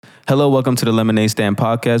Hello, welcome to the Lemonade Stand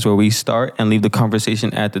podcast where we start and leave the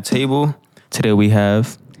conversation at the table. Today we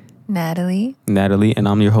have Natalie, and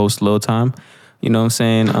I'm your host, Lil Time. You know what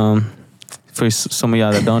I'm saying? For some of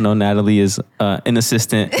y'all that don't know, Natalie is an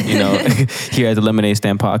assistant, here at the Lemonade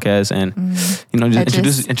Stand podcast. And,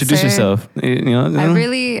 just introduce yourself.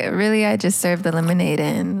 I just serve the lemonade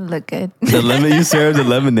and look good. You serve the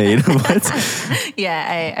lemonade. What?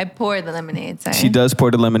 Yeah, I pour the lemonade. Sorry. She does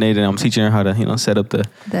pour the lemonade, and I'm teaching her how to, set up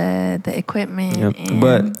the equipment. Yep.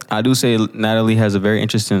 But I do say Natalie has a very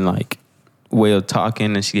interesting, way of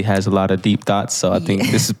talking, and she has a lot of deep thoughts. So I think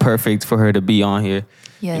this is perfect for her to be on here.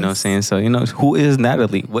 Yes. You know what I'm saying? So, who is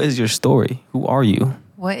Natalie? What is your story? Who are you?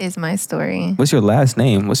 What is my story? What's your last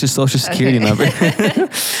name? What's your social security number?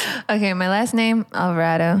 Okay, my last name,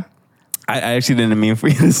 Alvarado. I actually didn't mean for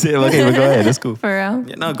you to say it. Okay, but go ahead. That's cool. For real?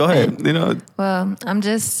 Yeah, no, go ahead. Well, I'm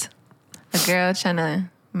just a girl trying to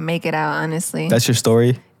make it out, honestly. That's your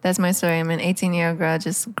story? That's my story. I'm an 18-year-old girl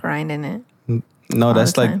just grinding it. No,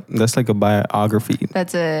 that's like a biography.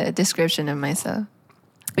 That's a description of myself.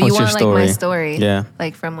 But What's you want your story? my story? Yeah.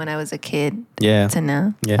 Like from when I was a kid to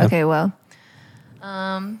now? Yeah. Okay, well,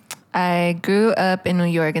 I grew up in New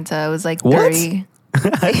York until I was like 30.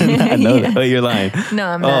 What? I did not know that. Oh, you're lying. No,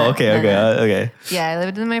 I'm not. Oh, okay, okay. Yeah, I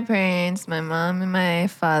lived with my parents, my mom and my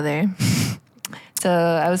father. So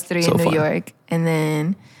I was 3 in New York. And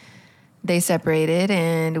then they separated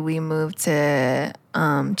and we moved to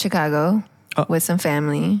Chicago with some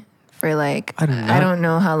family for I don't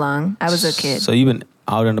know how long. I was a kid. So you've been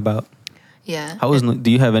out and about? Yeah.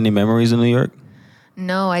 Do you have any memories in New York?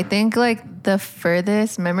 No, I think the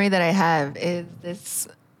furthest memory that I have is this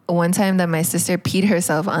one time that my sister peed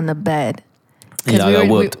herself on the bed.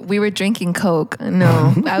 Because we were drinking Coke.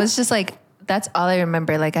 No, I was just that's all I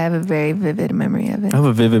remember. I have a very vivid memory of it. I have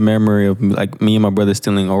a vivid memory of me and my brother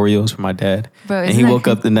stealing Oreos from my dad. Bro, and he woke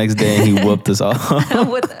up the next day and he whooped us all.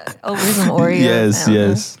 Over some Oreos.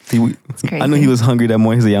 Yes. It's crazy. I knew he was hungry that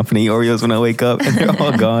morning. He's like, I'm finna eat Oreos when I wake up. And they're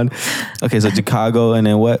all gone. Okay, so Chicago and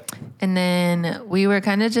then what? And then we were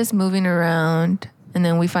kind of just moving around. And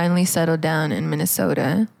then we finally settled down in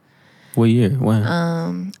Minnesota. What year? When?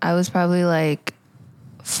 I was probably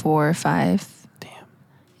 4 or 5.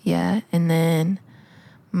 Yeah, and then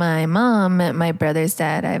my mom met my brother's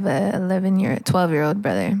dad. I have a 12-year-old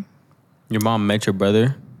brother. Your mom met your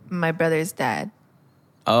brother? My brother's dad.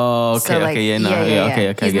 Oh, okay, So okay,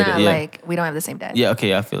 okay. He's not we don't have the same dad. Yeah,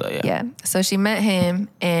 okay, I feel like, Yeah, so she met him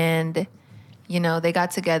and, they got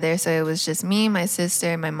together. So it was just me, my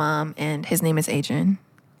sister, my mom, and his name is Adrian.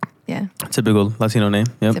 Yeah. Typical Latino name.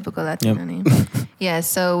 Yep. Typical Latino name. Yeah,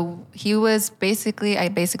 so I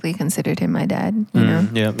basically considered him my dad,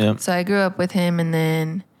 Yeah. So I grew up with him and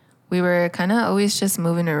then we were kind of always just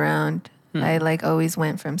moving around. I always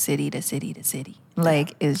went from city to city to city.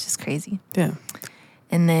 It was just crazy. Yeah.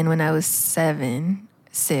 And then when I was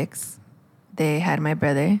 6, they had my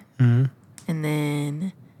brother. Mm-hmm. And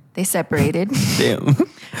then they separated. Damn.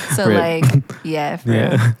 So for real.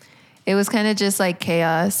 It was kind of just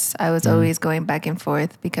chaos. I was always going back and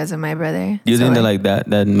forth because of my brother. You think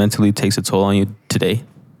that mentally takes a toll on you today?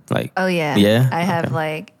 Oh yeah. Yeah? I have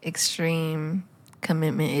extreme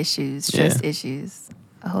commitment issues, stress issues,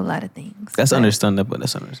 a whole lot of things. That's understandable.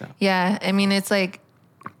 Yeah. I mean, it's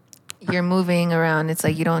you're moving around. It's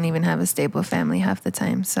you don't even have a stable family half the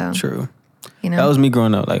time. So true. That was me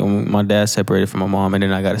growing up. When my dad separated from my mom and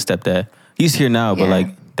then I got a stepdad. He's here now, but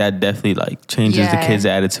that definitely changes the kid's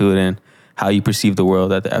attitude and how you perceive the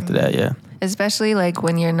world after that. Yeah. Especially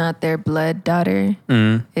when you're not their blood daughter,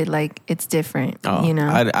 it's different. Oh,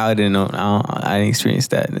 I didn't know. I didn't experience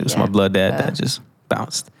that. It was my blood dad that just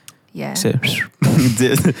bounced. Yeah. Said,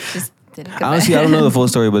 just did it. Honestly, I don't know the full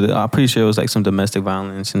story, but I'm pretty sure it was some domestic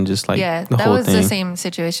violence and just the whole thing. That was the same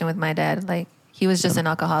situation with my dad. He was just an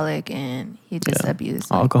alcoholic and he just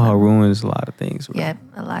abused. Alcohol ruins a lot of things. Bro. Yeah,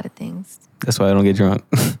 a lot of things. That's why I don't get drunk.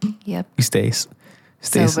 Yep. You stay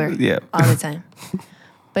sober. Yeah. All the time.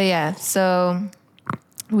 But yeah, so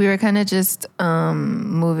we were kind of just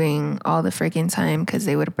moving all the freaking time because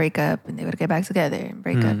they would break up and they would get back together and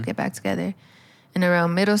break up, get back together. And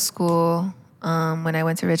around middle school, when I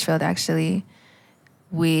went to Richfield, actually,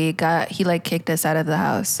 he kicked us out of the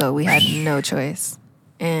house. So we had no choice.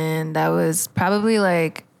 And that was probably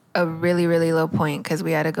a really, really low point because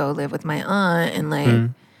we had to go live with my aunt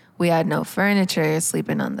and we had no furniture,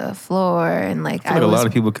 sleeping on the floor. And I feel a lot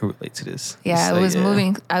of people can relate to this. Yeah,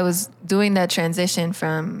 moving. I was doing that transition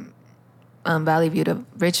from Valley View to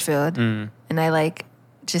Richfield. And I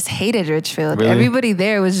just hated Richfield. Really? Everybody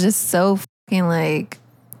there was just so fucking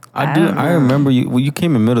I remember you. Well, you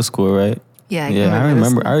came in middle school, right? Yeah, I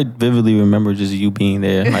remember. I vividly remember just you being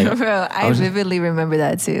there. Like, bro, I vividly remember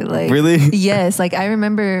that too. Like, really? Yes. Like, I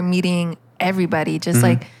remember meeting everybody, just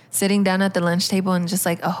like sitting down at the lunch table, and just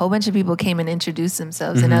like a whole bunch of people came and introduced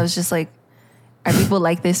themselves, and I was just like, are people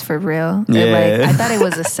like this for real? Yeah. Or like, I thought it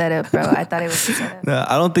was a setup, bro. I thought it was a setup. No,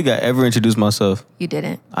 I don't think I ever introduced myself. You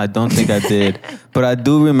didn't. I don't think I did, but I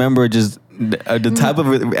do remember just the type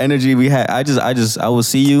of energy we had. I will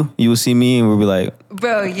see you, you will see me, and we'll be like,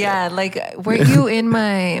 bro, yeah. Like, were you in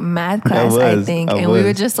my math class? I think, and we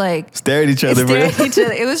were just like stare at each other.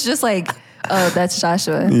 It was just like, oh, that's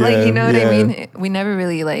Joshua. Yeah, like, you know what I mean? We never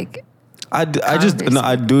really like. I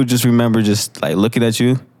do just remember just like looking at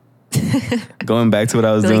you. Going back to what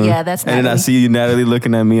I was doing. Yeah, that's Natalie. And then I see Natalie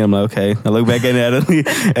looking at me. I'm like, okay. I look back at Natalie,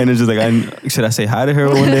 and it's just like, should I say hi to her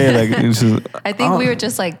one day? Like, it's just, I think we were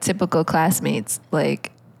just like typical classmates,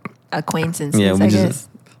 like acquaintances. Yeah, we I just guess.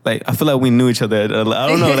 Like, I feel like we knew each other. I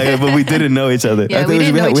don't know, like, but we didn't know each other. Yeah, I think we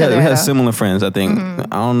didn't know each other. We had similar friends. I think. I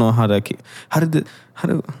don't know how did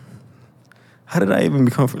I even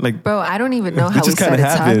become like? Bro, I don't even know how we started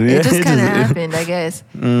talking. It just kind of happened, I guess.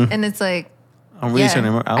 And it's like. I'm really trying to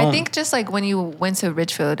remember. I think just like when you went to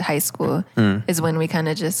Richfield High School is when we kind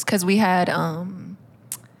of just, because we had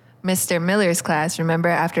Mr. Miller's class, remember,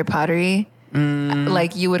 after pottery?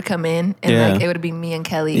 Like you would come in and like it would be me and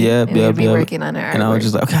Kelly and we'd be working on our artwork. And I was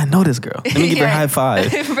just like, okay, I know this girl. Let me give her a high five.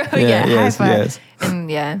 Bro, high five. Yes. And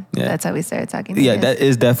that's how we started talking. Yeah, that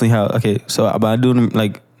is definitely how, okay, so but I do,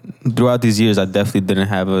 like, throughout these years, I definitely didn't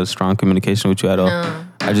have a strong communication with you at all. No.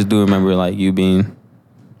 I just do remember like you being...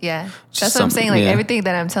 Yeah, that's what I'm saying. Like everything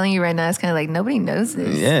that I'm telling you right now is kind of like nobody knows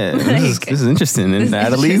this. Yeah, like, this is interesting. And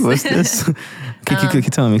Natalie, what's this? Keep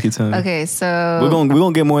telling me. Okay, so we're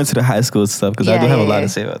gonna get more into the high school stuff because I do have a lot to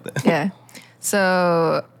say about that. Yeah,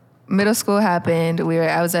 so middle school happened.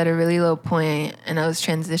 I was at a really low point, and I was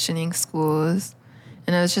transitioning schools,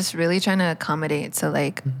 and I was just really trying to accommodate to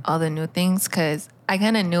like all the new things because I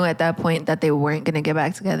kind of knew at that point that they weren't gonna get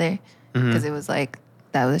back together because it was like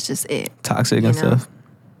that was just it. Toxic and stuff.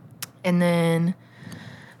 And then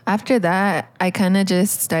after that, I kind of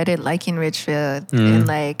just started liking Richfield, and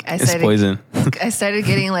like I started, it's poison. I started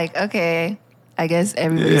getting like, okay, I guess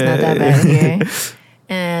everybody's not that bad here,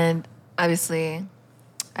 and obviously,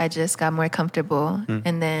 I just got more comfortable,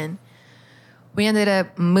 and then we ended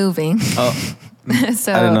up moving. Oh,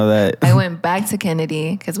 so I didn't know that. I went back to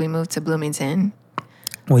Kennedy because we moved to Bloomington.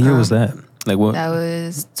 What year was that? Like what? That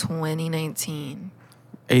was 2019.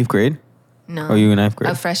 8th grade. No. Or you in 9th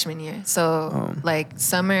grade? A freshman year. So, like,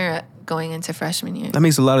 summer going into freshman year. That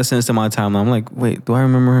makes a lot of sense to my timeline. I'm like, wait, do I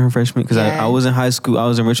remember her in freshman? Because I was in high school. I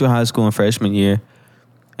was in Richfield High School in freshman year.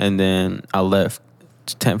 And then I left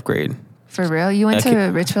 10th grade. For real? You went to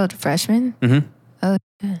Richfield freshman? Mm-hmm. Oh,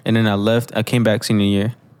 yeah. And then I left. I came back senior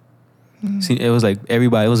year. See, it was like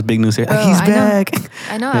everybody. It was big news here. Bro, He's back.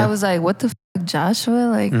 I know. Yeah. I was like, what the fuck, Joshua?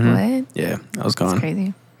 Like, what? Yeah, I was gone. That's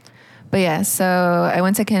crazy. But yeah, so I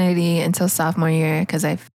went to Kennedy until sophomore year because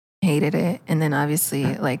I hated it. And then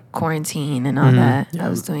obviously like quarantine and all that. Yeah. I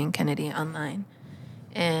was doing Kennedy online.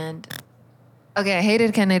 And okay, I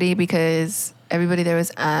hated Kennedy because everybody there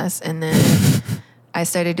was ass. And then I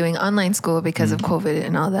started doing online school because of COVID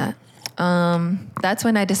and all that. That's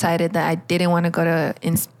when I decided that I didn't want to go to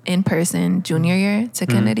in-person junior year to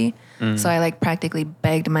Kennedy. So I like practically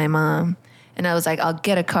begged my mom. And I was like, I'll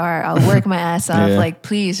get a car. I'll work my ass off. Yeah. Like,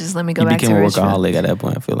 please just let me go back to Richfield. You became a workaholic at that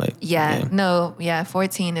point, I feel like. Yeah.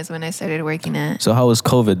 14 is when I started working at. So how was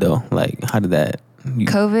COVID, though? Like, how did that...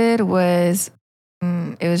 COVID was...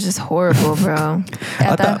 it was just horrible, bro.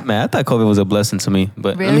 I thought COVID was a blessing to me.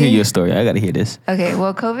 But Let me hear your story. I got to hear this. Okay,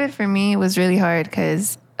 well, COVID for me was really hard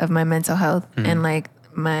because of my mental health and, like,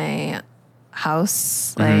 my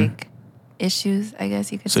house, like, issues, I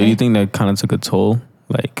guess you could say. So you think that kind of took a toll?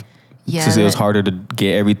 Like... Yeah, since it was harder to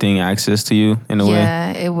get everything access to you in a way?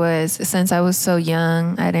 Yeah, it was. Since I was so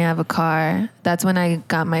young, I didn't have a car. That's when I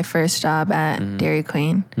got my first job at Dairy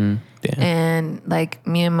Queen. And like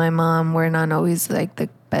me and my mom were not always like the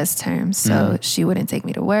best terms. So she wouldn't take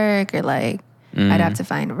me to work or like I'd have to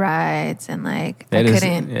find rides and like I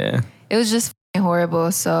couldn't. Yeah. It was just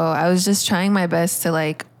horrible. So I was just trying my best to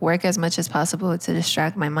like work as much as possible to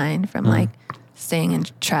distract my mind from like staying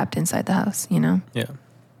trapped inside the house, you know? Yeah.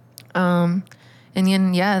 And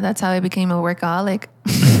then, that's how I became a workaholic.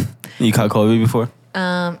 You caught COVID before?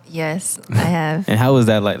 Yes, I have. And how was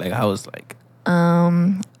that like? Like, how was like?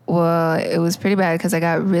 Well, it was pretty bad because I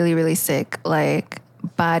got really, really sick. Like,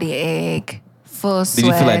 body ache, full sweat. Did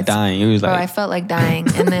you feel like dying? You was like... Bro, I felt like dying.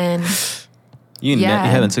 And then... you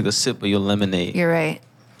haven't took a sip of your lemonade. You're right.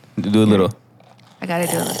 Do a little. I gotta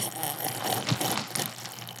do it.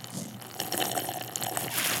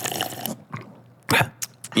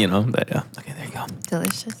 You know, but yeah. Okay, there you go.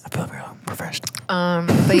 Delicious. I feel very refreshed.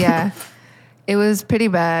 But yeah, it was pretty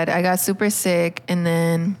bad. I got super sick, and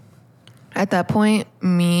then at that point,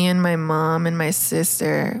 me and my mom and my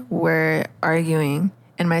sister were arguing,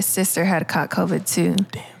 and my sister had caught COVID too.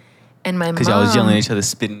 Damn. And my mom, because y'all was yelling at each other,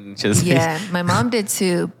 spitting in each other's face. Yeah, my mom did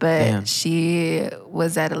too, but Damn. she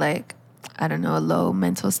was at like, I don't know, a low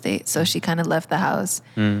mental state, so she kind of left the house,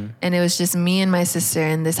 and it was just me and my sister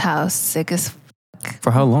in this house, sick as fuck.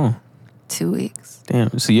 For how long? 2 weeks.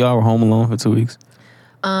 Damn. So y'all were home alone for 2 weeks?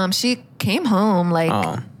 She came home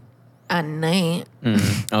like at night.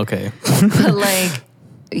 Okay. But like,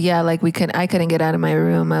 yeah, like I couldn't get out of my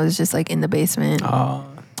room. I was just like in the basement.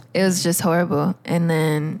 It was just horrible. And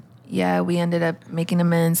then, yeah, we ended up making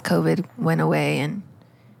amends. COVID went away and,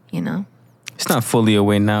 you know. It's not fully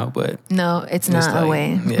away now, but. No, it's not like,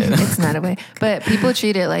 away. Yeah. It's not away. But people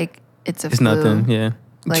treat it like it's It's flu. nothing, yeah.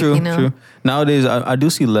 Like, true, you know, true. Nowadays, I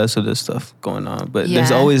do see less of this stuff going on, but Yeah.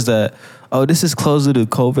 there's always that, oh, this is closer to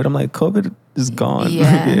COVID. I'm like, COVID is gone.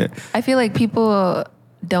 Yeah. Yeah. I feel like people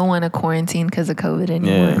don't want to quarantine because of COVID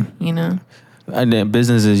anymore, you know? And then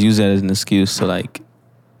businesses use that as an excuse to like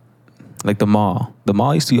the mall. The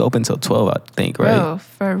mall used to be open till 12, I think, right? Bro,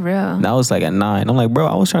 for real. Now it's like at 9. I'm like, bro,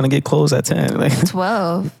 I was trying to get closed at 10. Like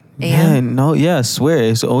 12 a.m. Yeah, no, yeah, I swear.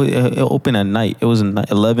 It opened at night. It was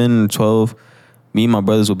 11, 12. Me and my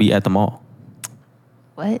brothers would be at the mall.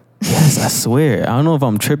 What? Yes, I swear. I don't know if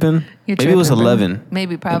I'm tripping. Maybe it was tripping, bro. 11.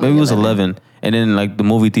 Maybe probably Maybe it was 11. And then like the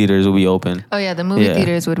movie theaters will be open. Oh yeah, the movie Yeah.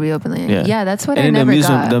 theaters would be open. Yeah, that's what and I then never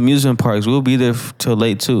got. the amusement parks, we'll be there till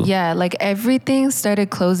late too. Yeah, like everything started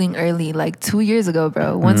closing early, like 2 years ago,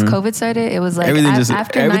 bro. Once COVID started, it was like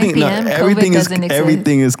after 9 p.m. COVID doesn't exist.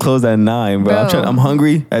 Everything is closed at 9, bro. Bro. I'm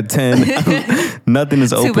hungry at 10. Nothing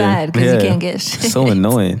is open. Too bad because you can't get shit. So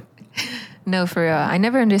annoying. No, for real. I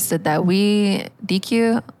never understood that.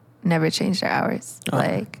 DQ never changed our hours.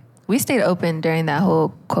 Like we stayed open during that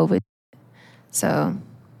whole COVID. So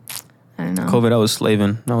I don't know. COVID, I was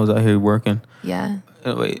slaving. I was out here working. Yeah.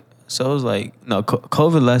 Wait, so it was like, no,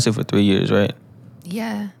 COVID lasted for 3 years, right?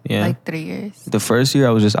 Yeah. Yeah. Like 3 years. The first year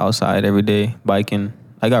I was just outside every day biking.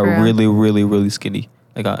 I got For real? really, really, really skinny.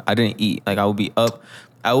 Like I didn't eat. Like I would be up.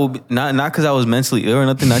 I would be, not because I was mentally ill or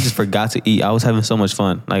nothing. I just forgot to eat. I was having so much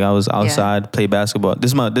fun. Like I was outside, play basketball.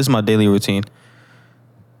 This is my daily routine.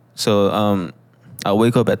 So I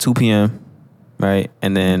wake up at 2 p.m. right,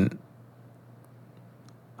 and then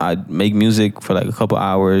I'd make music for like a couple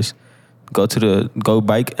hours. Go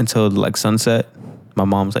bike until like sunset. My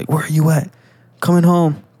mom's like, "Where are you at? Coming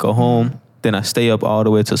home." Go home. Then I stay up all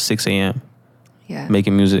the way till 6 a.m. Yeah.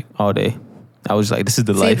 making music all day. I was like, this is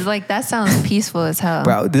the life. Like that sounds peaceful as hell.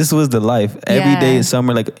 Bro, this was the life. Every day in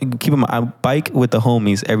summer, like I bike with the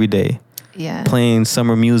homies every day. Yeah. Playing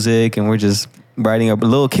summer music, and we're just riding up.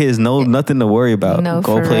 Little kids, nothing to worry about. No,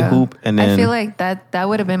 Go for play real. hoop, and then I feel like that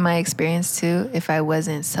would have been my experience too if I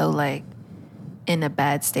wasn't so like in a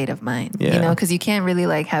bad state of mind. Yeah. You know, because you can't really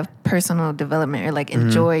like have personal development or like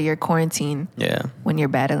enjoy your quarantine when you're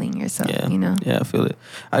battling yourself. Yeah. You know? Yeah, I feel it.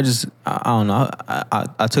 I don't know.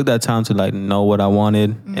 I took that time to like know what I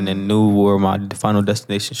wanted and then knew where my final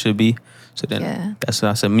destination should be. So then that's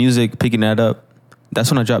when I said music, picking that up. That's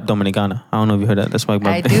when I dropped Dominicana. I don't know if you heard that. That's like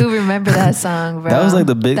my I do remember that song, bro. That was like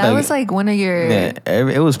the big. That was like one of your. Yeah,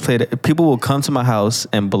 it was played. People will come to my house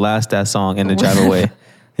and blast that song and then drive away.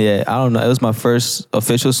 Yeah, I don't know. It was my first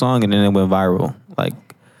official song, and then it went viral, like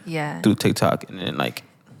through TikTok, and then like.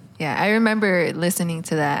 Yeah, I remember listening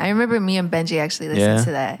to that. I remember me and Benji actually listened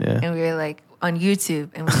to that, and we were like on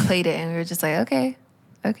YouTube, and we played it, and we were just like, okay.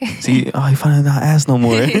 See, he finally not asked no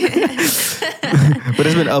more. But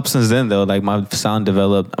it's been up since then though. Like my sound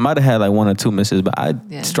developed. I might have had like 1 or 2 misses, but I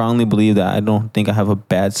strongly believe that I don't think I have a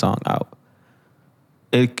bad song out.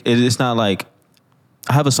 It's not like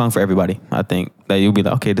I have a song for everybody. I think that you'll be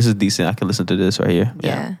like, okay, this is decent. I can listen to this right here.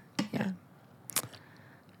 Yeah.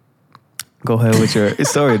 Go ahead with your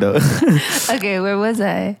story though. Okay, where was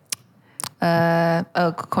I?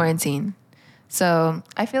 Quarantine. So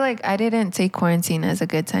I feel like I didn't take quarantine as a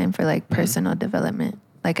good time for like personal development.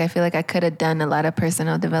 Like I feel like I could have done a lot of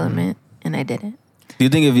personal development and I didn't. Do you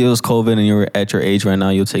think if it was COVID and you were at your age right now,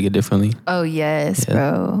 you'll take it differently? Oh yes,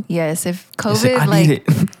 bro. Yes. If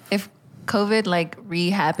COVID if COVID like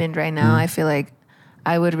re-happened right now, I feel like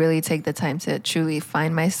I would really take the time to truly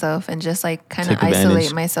find myself and just like kind of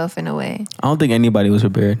isolate myself in a way. I don't think anybody was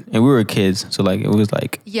prepared. And we were kids. So like it was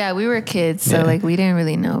like. Yeah, we were kids. So like we didn't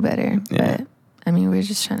really know better. Yeah. But I mean, we were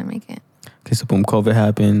just trying to make it. Okay, so boom, COVID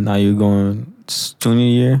happened. Now you're going junior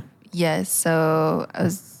year? Yes. So I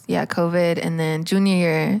was, COVID. And then junior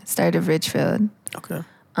year, started Ridgefield. Okay.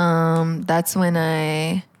 That's when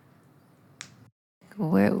I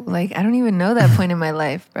don't even know that point in my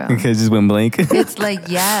life, bro. Because it just went blank. It's like,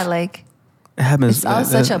 yeah, like it happens. It's all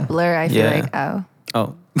such a blur. I feel like,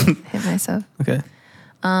 oh, hit myself. Okay.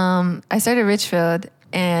 I started Richfield,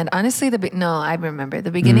 and honestly, I remember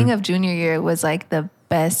the beginning of junior year was like the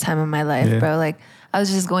best time of my life, bro. Like I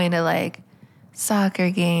was just going to like soccer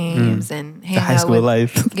games and hang high out school with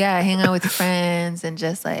life. hang out with friends and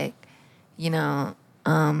just like, hang out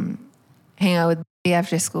with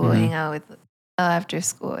after school, hang out with after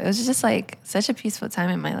school. It was just like such a peaceful time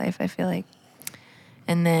in my life, I feel like.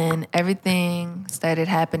 And then everything started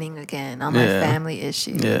happening again, all my family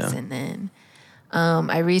issues. And then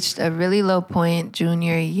I reached a really low point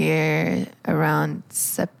junior year around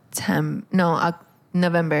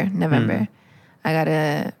November. I got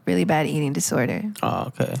a really bad eating disorder. Oh,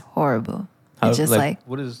 okay. Horrible. It's just like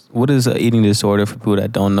what is an eating disorder for people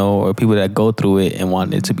that don't know or people that go through it and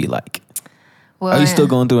want it to be like? Well, are you still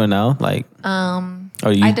going through it now? Like,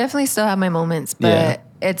 I definitely still have my moments, but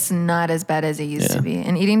it's not as bad as it used to be.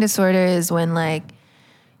 An eating disorder is when like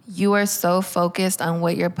you are so focused on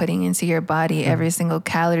what you're putting into your body, every single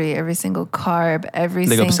calorie, every single carb, every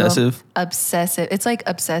single obsessive. It's like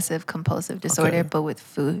obsessive compulsive disorder, but with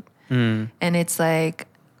food. And it's like,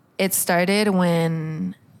 it started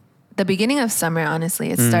when the beginning of summer,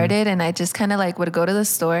 honestly, it started, and I just kind of like would go to the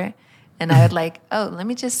store and I would like, let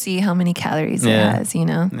me just see how many calories it has,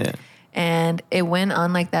 Yeah. And it went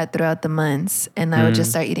on like that throughout the months. And I would just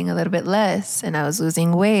start eating a little bit less, and I was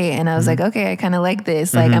losing weight. And I was like, okay, I kind of like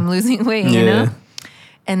this. Like I'm losing weight, you know?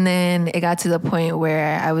 And then it got to the point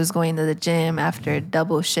where I was going to the gym after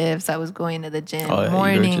double shifts. I was going to the gym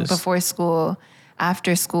morning, before school,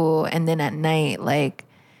 after school, and then at night. Like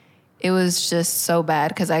it was just so bad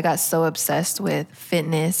because I got so obsessed with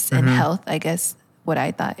fitness and health, I guess what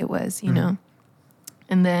I thought it was, you know?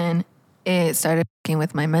 And then it started working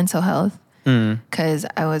with my mental health because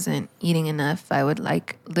I wasn't eating enough. I would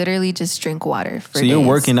like literally just drink water for days. So you're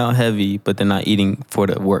working out heavy, but then not eating for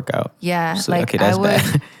the workout. Yeah. So, like okay, that's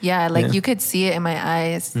bad. Yeah. Like you could see it in my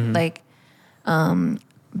eyes. Like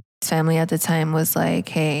family at the time was like,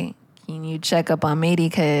 hey, can you check up on Mady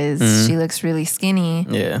because she looks really skinny.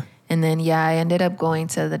 Yeah. And then, I ended up going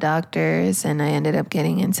to the doctors, and I ended up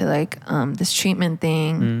getting into like this treatment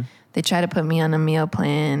thing. They try to put me on a meal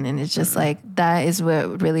plan, and it's just like, that is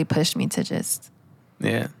what really pushed me to just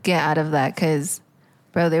get out of that. Because,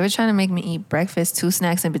 bro, they were trying to make me eat breakfast, 2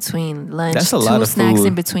 snacks in between lunch, that's a lot of 2 snacks food.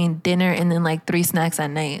 in between dinner, and then like 3 snacks at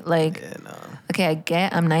night. Like, okay, I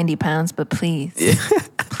get I'm 90 pounds, but please,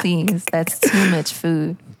 please, that's too much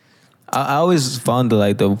food. I always found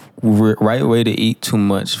the right way to eat too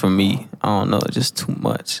much for me. I don't know, just too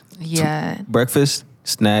much. Yeah. Breakfast,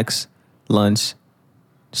 snacks, lunch,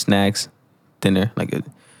 snacks, dinner.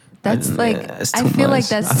 That's that's I feel much. like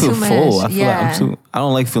that's I feel too much. full. I feel like I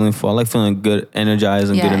don't like feeling full. I like feeling good,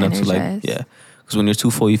 energized, and good enough to because when you're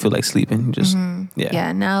too full, you feel like sleeping. You just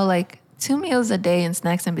Yeah. Now like 2 meals a day and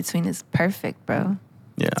snacks in between is perfect, bro.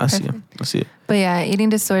 Yeah, I see it. But yeah, eating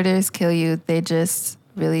disorders kill you. They just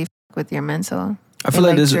really with your mental. I feel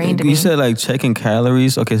like this. You said like checking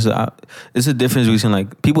calories. Okay, so it's a difference between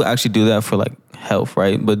like people actually do that for like health,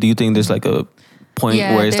 right? But do you think there's like a point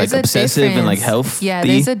where it's like obsessive and like health? Yeah,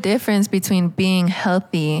 there's a difference between being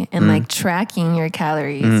healthy and like tracking your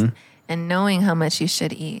calories and knowing how much you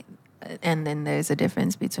should eat, and then there's a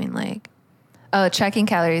difference between like tracking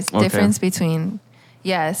calories. Okay. Difference between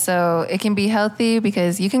so it can be healthy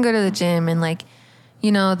because you can go to the gym and like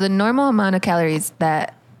the normal amount of calories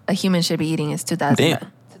that a human should be eating is 2,000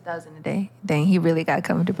 a day. Dang, he really got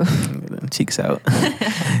comfortable. Cheeks out.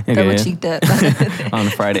 Double cheeked up. On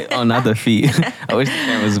Friday. Oh, not the feet. I wish the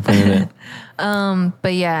camera was playing that.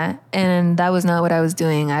 But yeah, and that was not what I was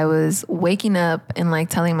doing. I was waking up and like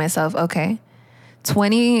telling myself, okay,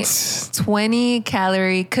 20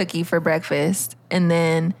 calorie cookie for breakfast. And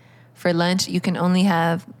then for lunch, you can only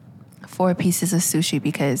have 4 pieces of sushi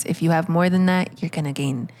because if you have more than that, you're going to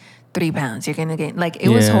gain 3 pounds. You're going to gain, like, it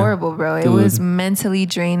was horrible, bro. Dude. It was mentally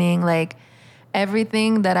draining. Like,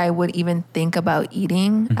 everything that I would even think about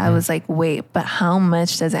eating, I was like, wait, but how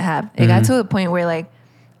much does it have? It got to a point where, like,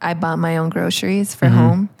 I bought my own groceries for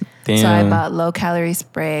home. Damn. So I bought low-calorie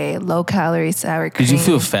spray, low-calorie sour cream. Did you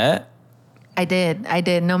feel fat? I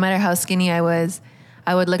did. No matter how skinny I was,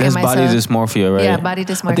 I would look at myself. Body dysmorphia, right? Yeah, body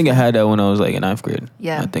dysmorphia. I think I had that when I was, like, in 9th grade.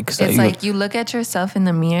 Yeah. I think. It's like you look at yourself in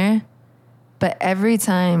the mirror, but every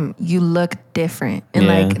time you look different. And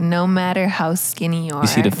like no matter how skinny you are. You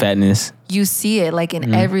see the fatness. You see it like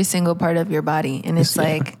in every single part of your body. And it's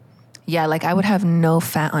like, like I would have no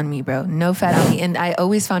fat on me, bro. No fat on me. And I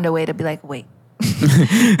always found a way to be like, wait,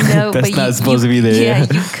 No, That's but not supposed to be there. Yeah,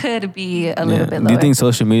 you could be a little bit lower. Do you think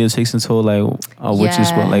social media takes into like what you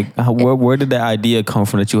sport? Like where did that idea come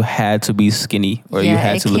from that you had to be skinny or you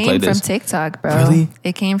had to look like this? It came from TikTok, bro. Really?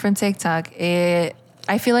 It came from TikTok.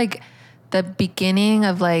 I feel like the beginning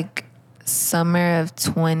of like summer of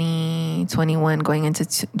 2021 going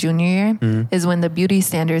into junior year is when the beauty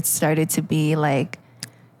standards started to be like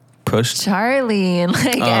pushed. Charlie and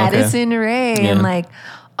like Addison Rae and like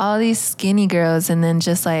all these skinny girls, and then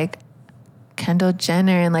just like Kendall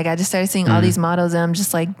Jenner, and like I just started seeing all these models, and I'm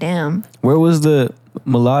just like, damn. Where was the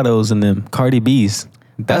mulattoes and them Cardi B's?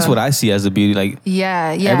 That's what I see as a beauty. Like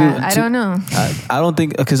I don't know. I don't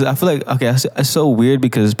think, because I feel like it's so weird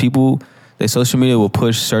because people. Like social media will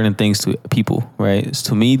push certain things to people, right? So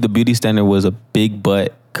to me, the beauty standard was a big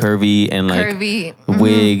butt, curvy, and like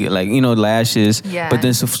wig, like, you know, lashes. Yeah. But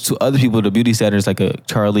then to other people, the beauty standard is like a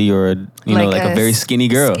Charlie or like a very skinny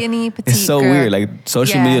girl. Skinny, petite It's so girl. weird. Like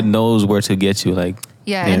social media knows where to get you. Like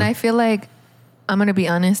and I feel like, I'm gonna be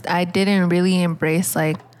honest, I didn't really embrace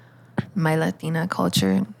like my Latina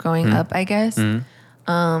culture growing up, I guess.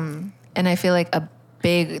 And I feel like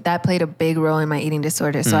that played a big role in my eating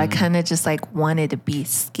disorder. So I kind of just like wanted to be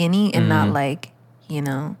skinny and not like, you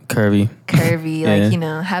know, curvy, like, you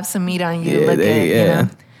know, have some meat on you, look good, you know.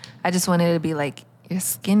 I just wanted to be like your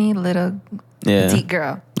skinny little petite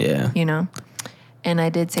girl, you know. And I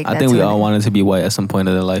did take that. I think we all wanted to be white at some point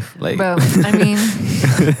in their life. Like, bro, I mean,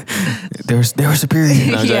 there was a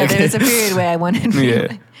period. No, there was a period where I wanted to be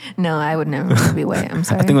white. No, I would never want to be white. I'm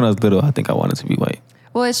sorry. I think when I was little, I think I wanted to be white.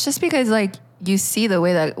 Well, it's just because like you see the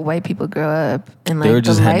way that white people grow up and like they were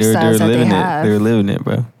just the lifestyles that they have. They were living it,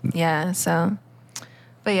 bro. Yeah. So,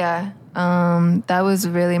 but yeah, that was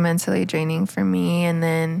really mentally draining for me. And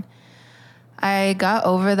then I got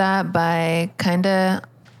over that by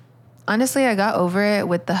honestly, I got over it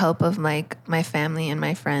with the help of like my family and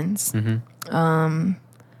my friends.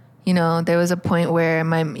 You know, there was a point where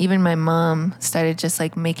even my mom started just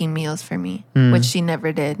like making meals for me, which she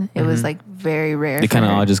never did. It was like very rare. They kind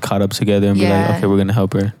of all just caught up together and be like, okay, we're gonna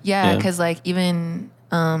help her. Yeah, because like even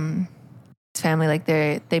family, like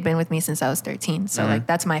they've been with me since I was 13, so like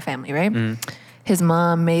that's my family, right? His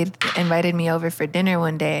mom invited me over for dinner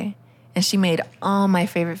one day, and she made all my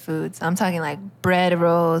favorite foods. I'm talking like bread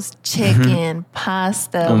rolls, chicken,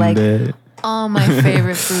 pasta, like all my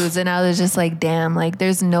favorite foods. And I was just like, damn, like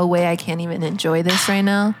there's no way I can't even enjoy this right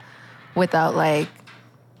now without like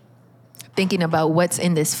thinking about what's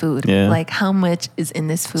in this food. Like how much is in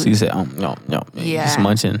this food. So you say, no. Yeah. Just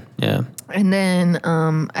munching. Yeah. And then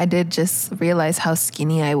I did just realize how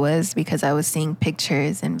skinny I was because I was seeing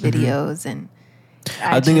pictures and videos. And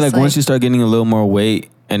I think like once you start getting a little more weight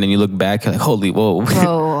and then you look back, you're like, holy, whoa.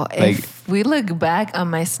 Bro, like, if we look back on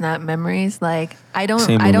my Snap memories, like I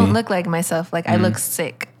don't look like myself. Like I look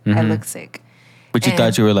sick. I look sick. But you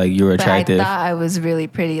thought you were attractive. But I thought I was really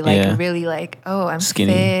pretty. Like really like, oh, I'm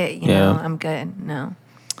skinny. Fit. You know, I'm good. No.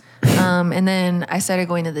 And then I started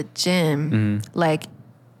going to the gym like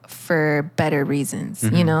for better reasons.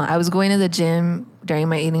 You know, I was going to the gym during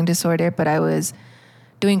my eating disorder, but I was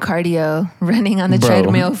doing cardio, running on the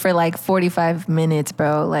treadmill for like 45 minutes,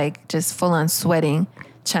 bro. Like just full on sweating,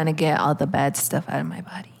 trying to get all the bad stuff out of my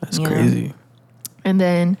body. That's crazy. Know? And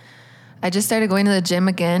then I just started going to the gym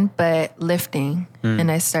again, but lifting.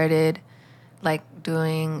 And I started like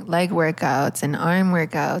doing leg workouts and arm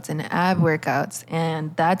workouts and ab workouts.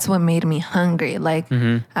 And that's what made me hungry. Like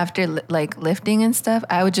after like lifting and stuff,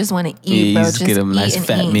 I would just want to eat, bro. Just get a nice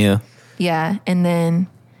fat meal. Yeah. And then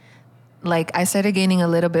like I started gaining a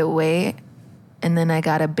little bit weight, and then I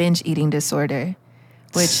got a binge eating disorder,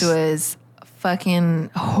 which was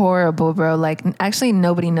fucking horrible, bro. Like actually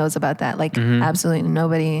nobody knows about that. Like absolutely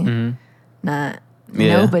nobody.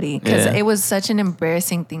 Nobody. Because it was such an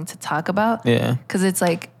embarrassing thing to talk about. Yeah. Because it's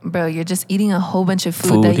like, bro, you're just eating a whole bunch of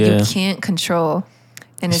food that you can't control.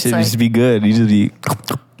 And it's like, just be good. You just be...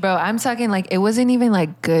 Bro, I'm talking like, it wasn't even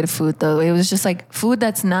like good food though. It was just like food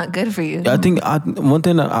that's not good for you. I think one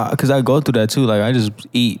thing, because I go through that too. Like I just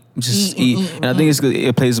eat. And I think it's good.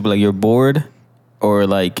 It plays like you're bored or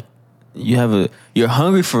like you're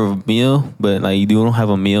hungry for a meal, but like you don't have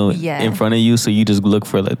a meal in front of you. So you just look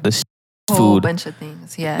for like the food. Whole bunch of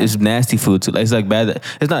things. Yeah. It's nasty food too. Like, it's like bad.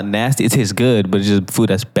 It's not nasty. It tastes good, but it's just food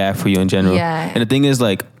that's bad for you in general. Yeah. And the thing is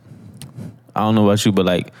like, I don't know about you, but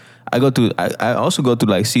like, I also go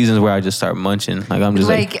through like seasons where I just start munching. Like I'm just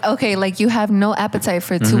like okay, like you have no appetite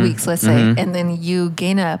for 2 weeks, let's say, and then you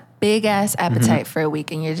gain a big ass appetite for a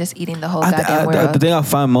week, and you're just eating the whole goddamn world. The thing I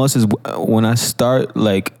find most is when I start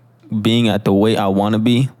like being at the weight I want to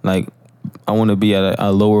be, like to be at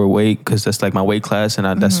a lower weight because that's like my weight class,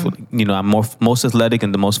 and that's what, you know, I'm most athletic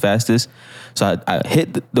and the most fastest. So I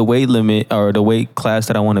hit the weight limit or the weight class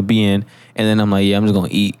that I want to be in, and then I'm like, yeah, I'm just gonna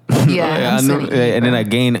eat. Yeah, and then I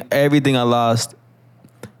gain everything I lost,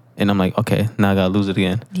 and I'm like, okay, now I gotta lose it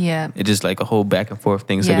again. Yeah, it's just like a whole back and forth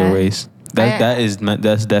thing. It's like a race.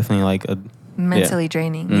 That's definitely like a mentally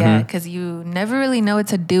draining. Yeah, because you never really know what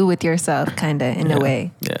to do with yourself, kind of in a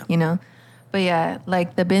way. Yeah, you know. But yeah,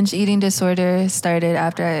 like the binge eating disorder started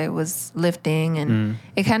after I was lifting, and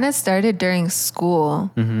it kind of started during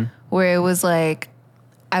school, where it was like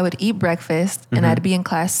I would eat breakfast and I'd be in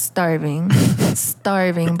class starving,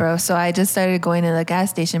 bro. So I just started going to the gas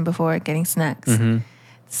station before getting snacks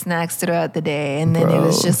throughout the day, and then it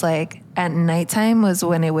was just like at nighttime was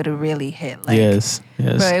when it would really hit. Like, yes.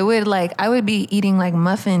 Bro, it would like I would be eating like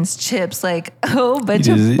muffins, chips, like a whole bunch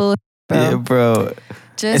of bullshit, bro. Yeah, bro.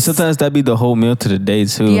 And sometimes that'd be the whole meal to the day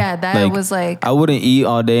too. Yeah, that was like I wouldn't eat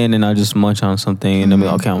all day and then I just munch on something and then be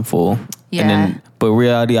like, okay, I'm full. Yeah. And then, but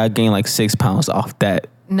reality, I gained like 6 pounds off that.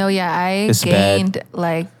 No, yeah, I gained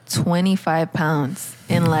like 25 pounds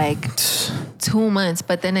in like 2 months.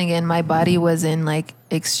 But then again, my body was in like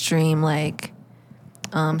extreme like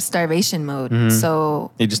starvation mode.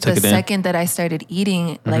 So it just took the second that I started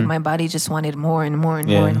eating, like my body just wanted more and more and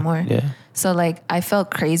more and more. Yeah. So like I felt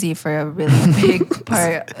crazy for a really big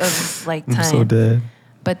part of like time. I'm so dead.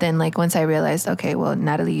 But then like once I realized, okay, well,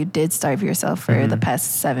 Natalie, you did starve yourself for the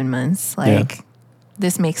past 7 months. Like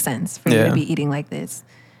this makes sense for you to be eating like this.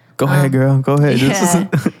 Go ahead, girl. Go ahead. Yeah.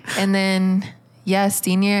 And then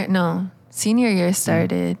senior year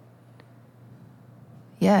started.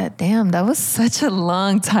 Yeah, damn, that was such a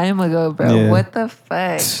long time ago, bro. Yeah. What the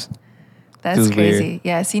fuck? That's crazy. Weird.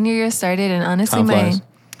 Yeah, senior year started, and honestly, my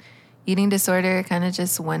eating disorder kind of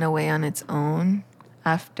just went away on its own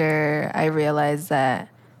after I realized that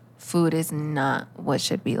food is not what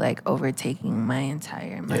should be like overtaking my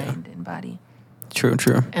entire mind and body. True.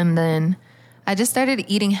 And then I just started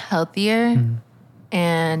eating healthier,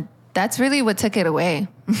 and that's really what took it away.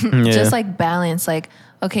 Just like balance, like,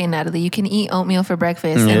 okay, Natalie, you can eat oatmeal for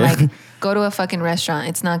breakfast and like go to a fucking restaurant.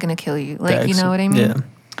 It's not going to kill you. Like, you know what I mean? Yeah.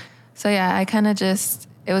 So yeah, I kind of just,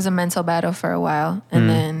 it was a mental battle for a while, and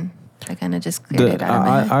then I kind of just cleared it out of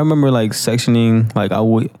my head. I remember like sectioning, like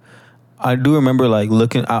I do remember like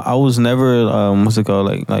looking, I was never, what's it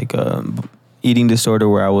called? Like eating disorder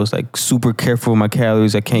where I was like super careful with my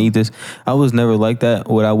calories. I can't eat this. I was never like that.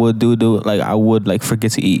 What I would do like I would like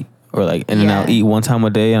forget to eat. Or like, and then I'll eat one time a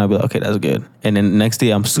day and I'll be like, okay, that's good. And then next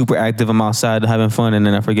day I'm super active. I'm outside having fun, and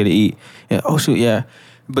then I forget to eat. And, oh shoot, yeah.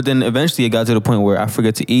 But then eventually it got to the point where I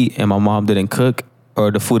forget to eat and my mom didn't cook, or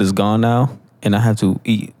the food is gone now, and I have to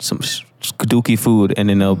eat some dookie food, and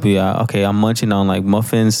then it'll be okay, I'm munching on like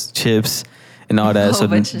muffins, chips, and all that. So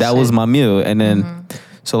that was my meal. And then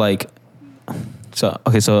so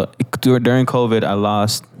during COVID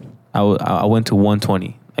I went to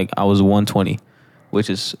 120. Like I was 120. Which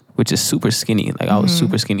is super skinny. Like I was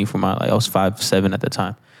super skinny for I was 5'7" at the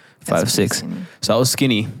time, 5'6". So I was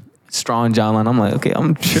skinny, strong jawline. I'm like, okay,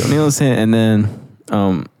 I'm sure, you know what I'm saying. And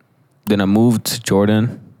then I moved to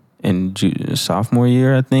Jordan in sophomore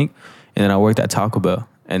year, I think, and then I worked at Taco Bell.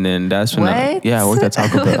 And then that's when I worked at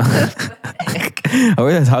Taco Bell. I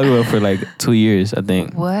worked at Taco Bell for like 2 years, I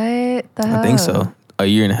think. What the hell? I think so. A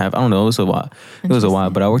year and a half. I don't know. It was a while.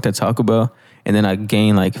 But I worked at Taco Bell, and then I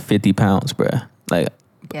gained like 50 pounds, bruh. Like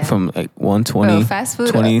from like 120, fast food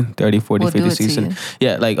 20, 30, 40, 50, 60.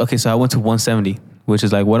 Yeah, like, okay, so I went to 170, which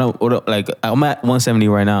is like I'm at 170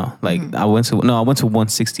 right now. Like I went to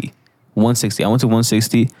 160. 160. I went to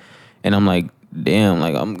 160, and I'm like, damn,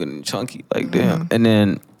 like I'm getting chunky. Like, damn. And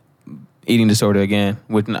then eating disorder again,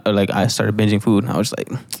 with like I started binging food. I was like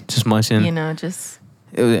just munching. You know, just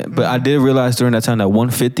but I did realize during that time that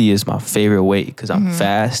 150 is my favorite weight because I'm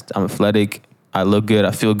fast, I'm athletic, I look good,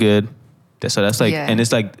 I feel good. So that's like, and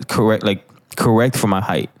it's like correct for my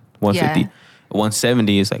height. 150,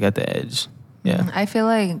 170 is like at the edge. Yeah, I feel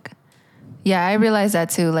like, I realize that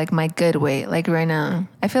too. Like my good weight, like right now,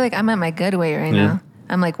 I feel like I'm at my good weight right now.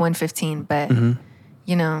 I'm like 115, but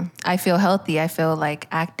you know, I feel healthy. I feel like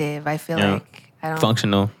active. I feel like I don't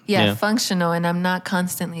functional. Functional, and I'm not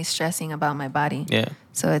constantly stressing about my body. Yeah,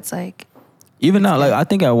 so it's like. Even now, like I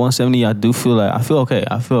think at 170, I do feel like I feel okay.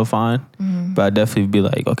 I feel fine, but I definitely be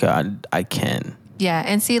like, okay, I can. Yeah,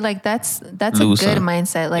 and see, like that's a good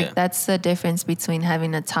mindset. Like that's the difference between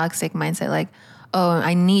having a toxic mindset. Like, oh,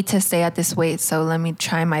 I need to stay at this weight, so let me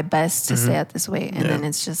try my best to stay at this weight. And then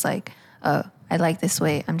it's just like, oh, I like this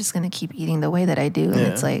weight. I'm just gonna keep eating the way that I do, and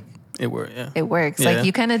it's like it works. Yeah, it works. Like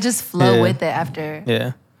you kind of just flow with it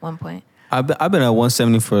after one point. I've been at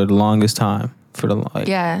 170 for the longest time. For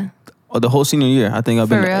the the whole senior year. I think I've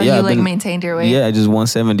been. For real? Yeah, you maintained your weight? Yeah, just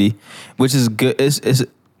 170, which is good. It's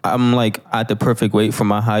I'm like at the perfect weight for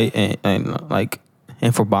my height and like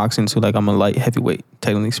and for boxing too. Like I'm a light heavyweight,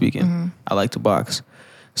 technically speaking. Mm-hmm. I like to box,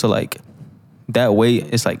 so like that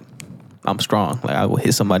weight is like I'm strong. Like I will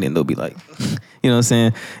hit somebody and they'll be like, you know what I'm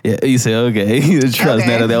saying? Yeah, you say okay, trust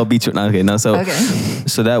that they'll beat you. No, okay, no. So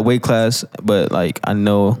so that weight class, but like I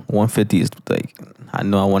know 150 is like. I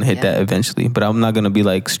know I want to hit that eventually, but I'm not gonna be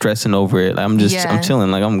like stressing over it. Like, I'm chilling.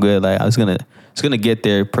 Like I'm good. Like it's gonna get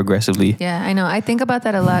there progressively. Yeah, I know. I think about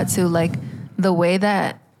that a lot too. Like the way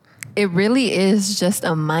that it really is just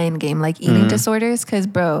a mind game, like eating disorders. Cause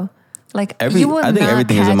bro, like you would not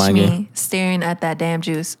catch me staring at that damn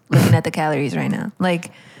juice, looking at the calories right now.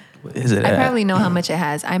 Like, what is it? I probably know how much it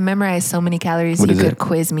has. I memorized so many calories. You could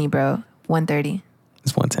quiz me, bro. 130.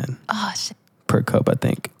 It's 110. Oh shit. Per cup, I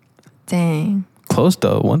think. Dang. Close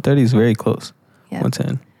though. 130 is very close. Yep.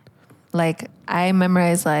 110. Like I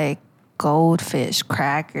memorized like goldfish,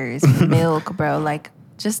 crackers, milk, bro. Like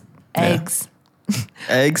just eggs.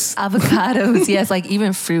 Eggs. Avocados. Yes, like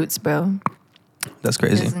even fruits, bro. That's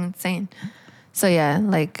crazy. It's insane. So yeah,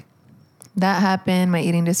 like that happened. My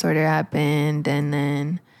eating disorder happened, and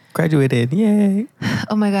then graduated. Yay.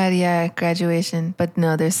 Oh my God, yeah, graduation. But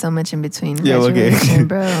no, there's so much in between. Graduation,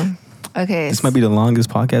 bro. Okay. This might be the longest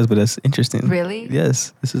podcast, but that's interesting. Really?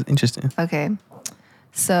 Yes, this is interesting. Okay.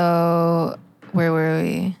 So where were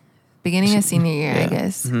we? Beginning of senior year, I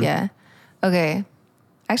guess. Mm-hmm. Yeah. Okay.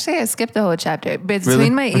 Actually, I skipped the whole chapter.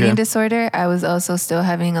 Between my eating disorder, I was also still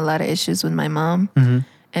having a lot of issues with my mom. Mm-hmm.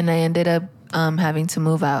 And I ended up having to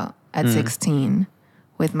move out at 16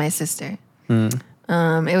 with my sister.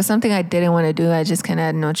 Mm. It was something I didn't want to do. I just kind of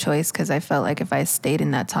had no choice because I felt like if I stayed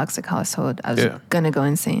in that toxic household, I was going to go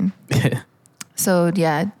insane. Yeah. So,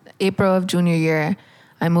 yeah, April of junior year,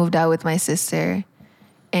 I moved out with my sister.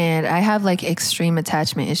 And I have like extreme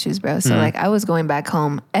attachment issues, bro. So like I was going back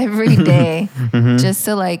home every day just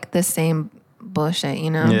to like the same bullshit, you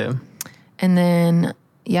know? Yeah. And then,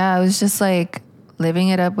 yeah, I was just like living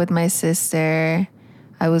it up with my sister.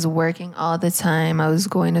 I was working all the time. I was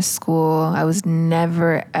going to school. I was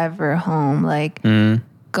never, ever home. Like, go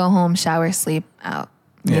home, shower, sleep, out.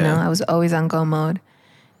 You know, I was always on go mode.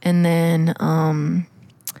 And then I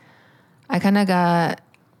kind of got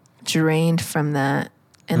drained from that.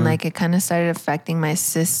 And like it kind of started affecting my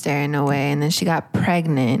sister in a way. And then she got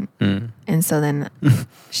pregnant. And so then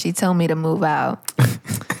she told me to move out.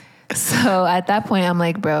 So at that point, I'm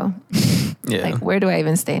like, bro, like, where do I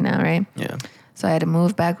even stay now, right? Yeah. So I had to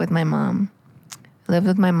move back with my mom. I lived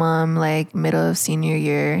with my mom like middle of senior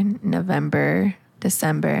year, November,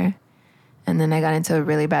 December. And then I got into a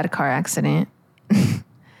really bad car accident.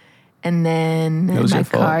 And then my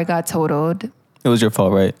car got totaled. It was your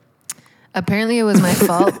fault, right? Apparently it was my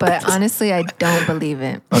fault, but honestly, I don't believe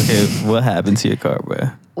it. Okay, what happened to your car,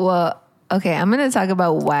 bro? Well, okay, I'm going to talk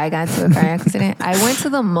about why I got into a car accident. I went to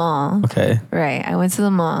the mall. Okay. Right, I went to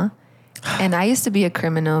the mall. And I used to be a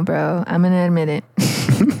criminal, bro. I'm going to admit it.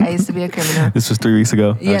 I used to be a criminal. This was 3 weeks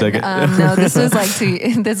ago. Yeah, no, this was like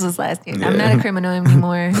this was last year. Yeah. I'm not a criminal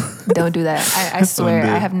anymore. Don't do that. I swear,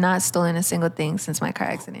 I have not stolen a single thing since my car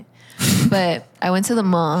accident. But I went to the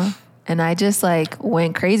mall. And I just like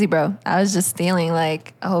went crazy, bro. I was just stealing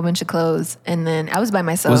like a whole bunch of clothes. And then I was by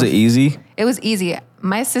myself. Was it easy? It was easy.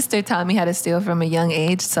 My sister taught me how to steal from a young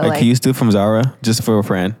age. So like, can you steal from Zara just for a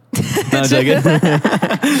friend? No, I'm joking.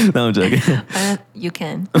 No, I'm joking. You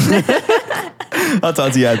can. I'll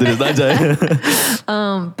talk to you after this. Not joking.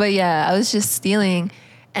 But yeah, I was just stealing.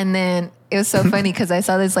 And then it was so funny because I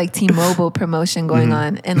saw this like T-Mobile promotion going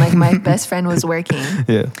on. And like my best friend was working.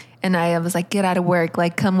 Yeah. And I was like, get out of work,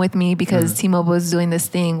 like come with me because T-Mobile is doing this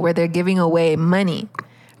thing where they're giving away money,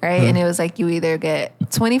 right? And it was like you either get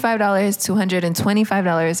 $25,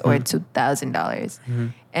 $225, or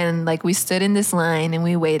 $2,000. And like we stood in this line and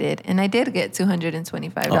we waited, and I did get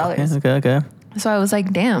 $225. Okay. So I was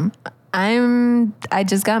like, damn, I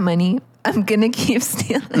just got money. I'm gonna keep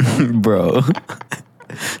stealing, bro.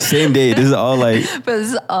 Same day. This is all like. But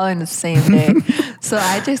this is all in the same day. So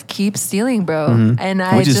I just keep stealing, bro. And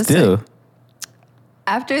I What'd you steal? Like,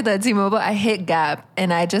 after the T-Mobile, I hit Gap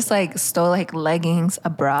and I just like stole like leggings, a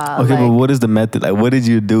bra. Okay, but what is the method? Like, what did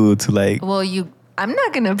you do to like? Well, I'm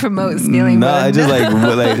not gonna promote stealing. No, I just like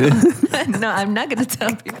what, like. No, I'm not gonna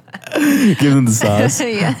tell people. Give them the sauce.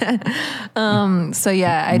 Yeah. So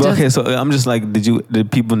yeah, okay, so I'm just like,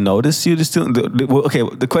 did people notice you just stealing? Okay,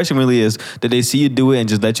 the question really is, did they see you do it and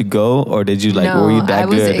just let you go, or did you like? Were you that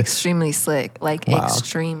good? I was extremely slick, like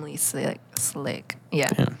extremely slick.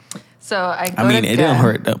 Yeah. So I go it didn't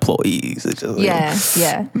hurt the employees. It's just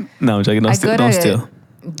yeah. No, I'm joking. Don't steal.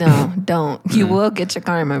 No, don't. You will get your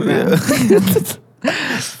karma, bro.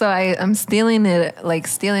 So I'm stealing it, like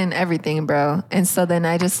stealing everything, bro. And so then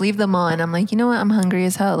I just leave them all, and I'm like, you know what? I'm hungry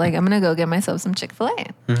as hell. Like, I'm gonna go get myself some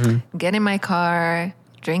Chick-fil-A. Get in my car,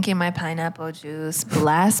 drinking my pineapple juice,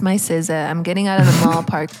 blast my SZA. I'm getting out of the mall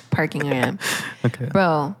parking ramp. Okay,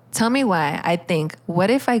 bro. Tell me why I think,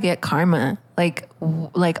 what if I get karma? Like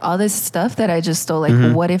all this stuff that I just stole.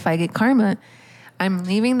 Like, what if I get karma? I'm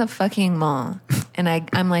leaving the fucking mall, and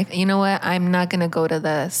I'm like, you know what? I'm not gonna go to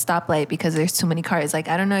the stoplight because there's too many cars. Like,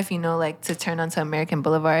 I don't know if you know, like, to turn onto American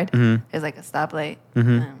Boulevard, there's like a stoplight.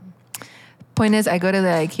 Point is, I go to the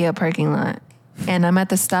IKEA parking lot, and I'm at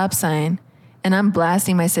the stop sign, and I'm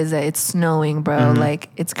blasting my SZA. It's snowing, bro.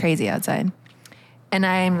 Like, it's crazy outside, and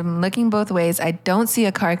I'm looking both ways. I don't see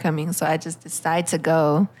a car coming, so I just decide to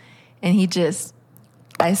go, and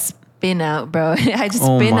I spin out, bro. I just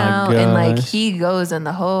spin out, and like he goes in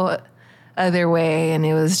the whole other way, and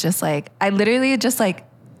it was just like, I literally just like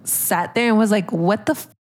sat there and was like, what the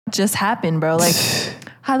just happened, bro? Like,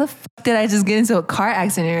 how the did I just get into a car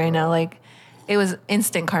accident right now? Like, it was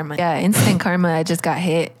instant karma. Yeah, instant karma. I just got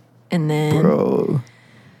hit, and then bro,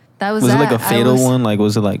 that was it that. Like a fatal one? Like,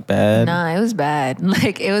 was it like bad? Nah, it was bad.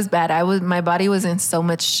 Like, it was bad. My body was in so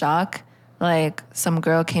much shock. Like, some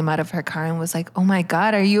girl came out of her car and was like, oh my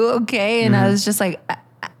God, are you okay? And I was just like,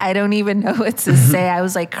 I don't even know what to say. I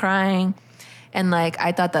was like crying. And like,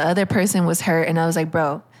 I thought the other person was hurt. And I was like,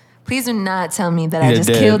 bro, please do not tell me that I just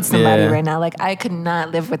killed somebody right now. Like, I could not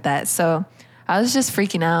live with that. So I was just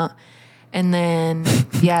freaking out. And then,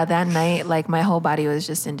 that night, like, my whole body was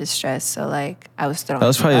just in distress. So, like, I was throwing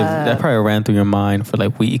that probably ran through your mind for,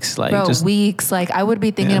 like, weeks. Like, bro, weeks. Like, I would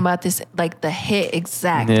be thinking about this, like, the hit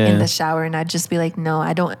exact in the shower. And I'd just be like, no,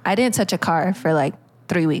 I didn't touch a car for, like,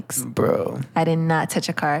 3 weeks. Bro. I did not touch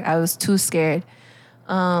a car. I was too scared.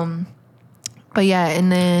 But, yeah, and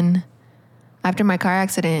then after my car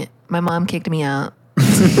accident, my mom kicked me out.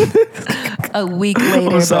 A week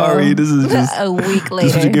later, I'm sorry. bro. This is just a week later.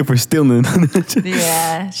 This is what you get for stealing.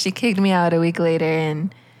 Yeah, she kicked me out a week later,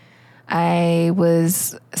 and I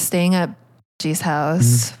was staying at G's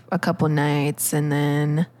house a couple nights, and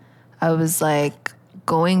then I was like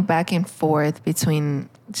going back and forth between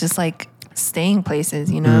just like staying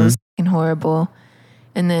places, you know, it was fucking horrible.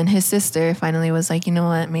 And then his sister finally was like, you know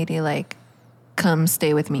what, Mady, like, come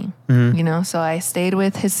stay with me, you know? So I stayed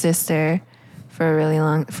with his sister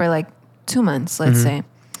for like 2 months, let's say.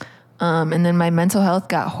 And then my mental health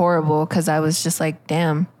got horrible because I was just like,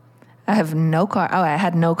 damn, I have no car. Oh, I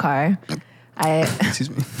had no car. Excuse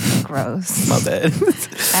me. Gross. My bad.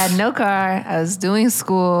 I had no car. I was doing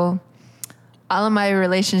school. All of my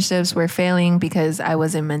relationships were failing because I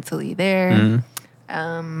wasn't mentally there.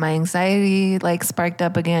 My anxiety like sparked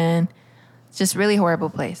up again. It's just really horrible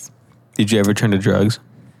place. Did you ever turn to drugs?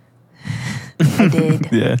 I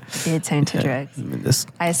did. Yeah. I did turn to drugs.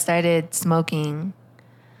 I started smoking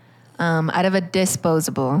out of a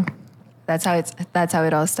disposable. That's how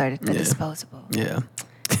it all started. The disposable. Yeah.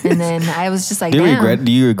 And then I was just like, do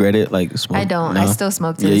you regret it? Like, I don't. No? I still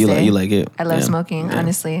smoke to this day. You like it. I love smoking.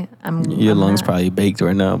 Honestly, your lungs probably baked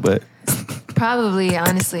right now, but probably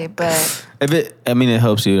honestly, but it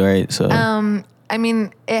helps you, right? So I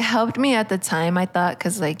mean, it helped me at the time, I thought,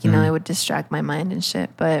 because like, you know, it would distract my mind and shit.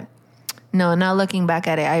 But no, now looking back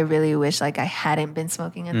at it, I really wish like I hadn't been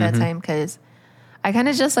smoking at that time, because I kind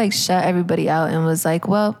of just like shut everybody out and was like,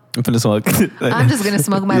 well, I'm just going to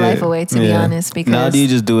smoke my life away, to be honest. Because now do you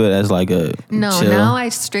just do it as like a chill? Now I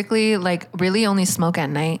strictly like really only smoke at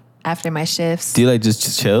night after my shifts. Do you like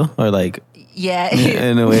just chill or like? Yeah.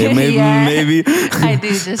 In a way, maybe. I do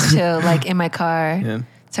just chill, like in my car,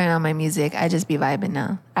 turn on my music. I just be vibing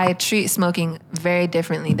now. I treat smoking very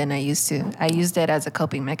differently than I used to. I used it as a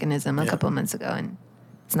coping mechanism a couple of months ago, and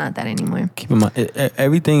it's not that anymore. Keep in mind,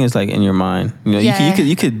 everything is like in your mind. You know,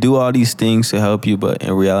 you could do all these things to help you, but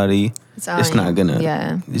in reality, it's not gonna.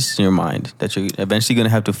 Yeah, it's in your mind that you're eventually gonna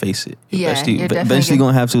have to face it. Yeah, you're eventually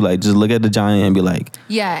gonna have to like just look at the giant and be like.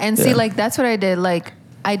 Yeah, and see, like that's what I did. Like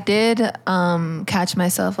I did catch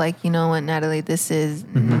myself, like, you know what, Natalie, this is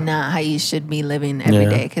not how you should be living every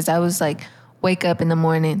day. Because I was like, wake up in the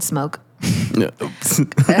morning, smoke.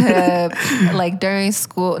 Like during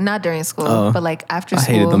school, not during school, but like after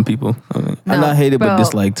school. I hated them people. I'm not hated, but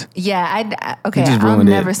disliked. Yeah, I'll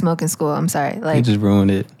never smoke in school. I'm sorry. Like, you just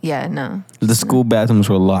ruined it. Yeah, no. The school bathrooms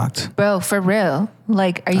were locked. Bro, for real.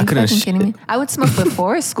 Like, are you fucking kidding me? I would smoke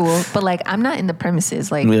before school, but like, I'm not in the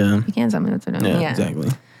premises. Like, you can't tell me what to do. Yeah,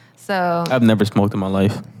 exactly. So I've never smoked in my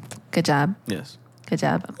life. Good job. Yes. Good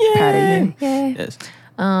job. I'm proud of you. Yeah. Yes.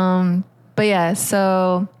 But yeah,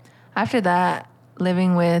 so after that,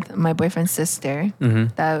 living with my boyfriend's sister,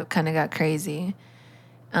 that kind of got crazy.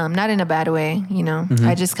 Not in a bad way, you know.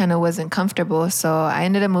 I just kind of wasn't comfortable. So I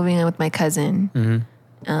ended up moving in with my cousin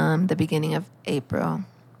the beginning of April.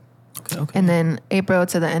 Okay. And then April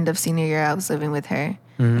to the end of senior year, I was living with her.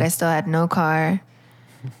 But I still had no car.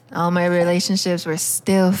 All my relationships were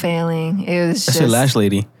still failing. It was That's just... your lash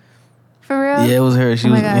lady. For real? Yeah, it was her. She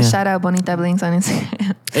oh was, my gosh, yeah. shout out Bonita Blinks on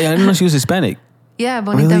Instagram. Hey, I didn't know she was Hispanic. Yeah,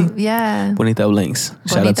 Bonita. Really? Yeah. Bonita Blinks.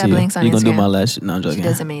 Shout out Bonita to you. Blinks on You're going to do Instagram. my lash. No, I'm joking. She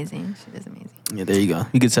does amazing. Yeah, there you go.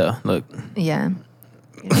 You can tell. Look. Yeah.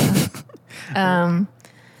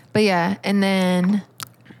 But yeah, and then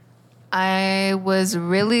I was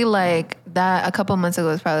really like that a couple months ago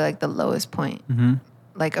was probably like the lowest point.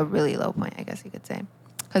 Like a really low point, I guess you could say.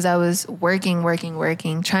 Because I was working,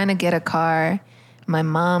 trying to get a car. My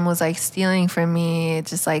mom was like stealing from me.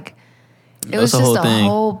 Just like, it was just a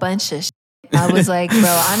whole bunch of shit. I was like,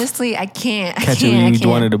 bro, honestly, I can't. You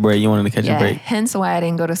wanted a break. You wanted to catch a break. Hence why I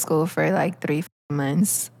didn't go to school for like 3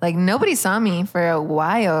 months. Like nobody saw me for a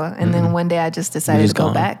while. And then one day I just decided to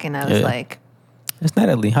go back and I was like. It's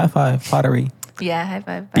Natalie. High five. Pottery. Yeah, high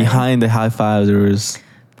five. Behind the high fives, there was.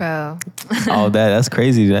 Bro. All that. That's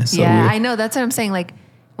crazy. That's so weird. I know. That's what I'm saying. Like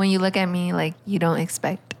when you look at me, like you don't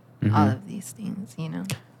expect all of these things, you know?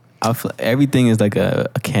 I feel everything is like a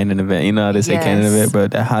canon event. You know how they say canon event,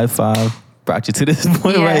 but that high five brought you to this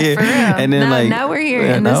point right here. For real. And then now we're here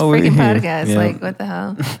in this freaking podcast. Yeah. Like what the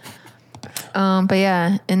hell? But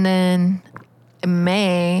yeah, and then in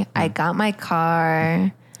May I got my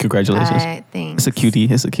car. Congratulations. Thanks. It's a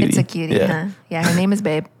cutie. Yeah. Huh? Yeah, her name is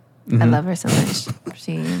Babe. I love her so much.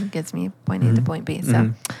 She gets me point A to point B.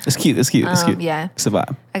 So it's cute. Yeah. It's a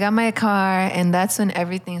vibe. I got my car and that's when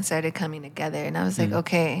everything started coming together. And I was like,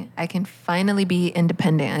 okay, I can finally be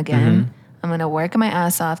independent again. I'm going to work my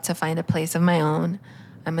ass off to find a place of my own.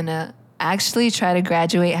 I'm going to actually try to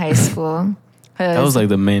graduate high school. That was like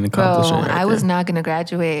the main accomplishment. Bro, I was not going to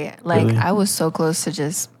graduate. Like, really? I was so close to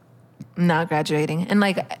just not graduating. And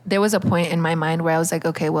like, there was a point in my mind where I was like,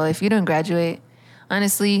 okay, well, if you don't graduate,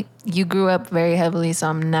 honestly, you grew up very heavily, so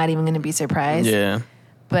I'm not even going to be surprised. Yeah.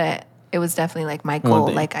 But it was definitely like my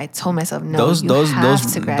goal. Like I told myself, no, you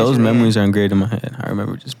have to graduate. Those memories are engraved in my head. I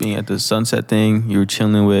remember just being at the sunset thing. You were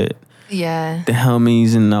chilling with the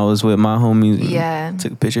homies, and I was with my homies. And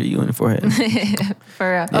took a picture of you in the forehead.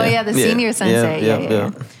 For real. Oh yeah, the senior sunset.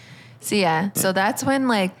 Yeah. So that's when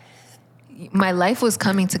like my life was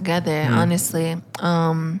coming together. Honestly.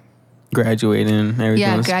 Graduating, everything.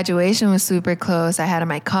 Yeah, graduation was super close. I had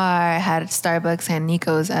my car, I had Starbucks and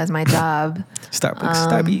Nico's as my job.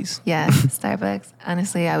 Starbucks. Yeah, Starbucks.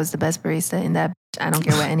 Honestly, I was the best barista in that. I don't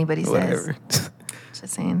care what anybody says.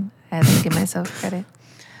 Just saying, I have to give myself credit.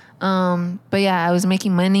 But yeah, I was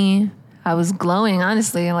making money. I was glowing,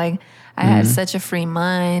 honestly. Like I had such a free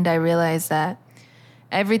mind. I realized that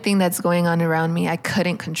everything that's going on around me, I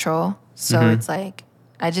couldn't control. So it's like,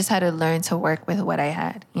 I just had to learn to work with what I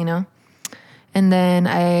had, you know? And then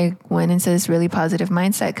I went into this really positive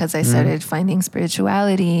mindset because I started finding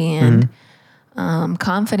spirituality and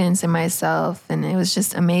confidence in myself. And it was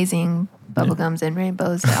just amazing. Bubblegums and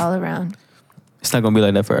rainbows all around. It's not going to be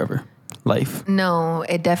like that forever. Life. No,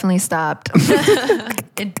 it definitely stopped.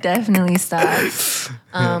 It definitely stopped.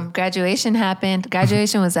 Graduation happened.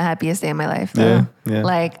 Graduation was the happiest day of my life. Though. Yeah.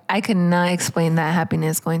 Like, I could not explain that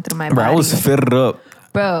happiness going through my body. I was fitted up.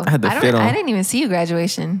 Bro, I didn't even see you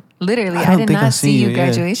graduation. Literally, I did not see you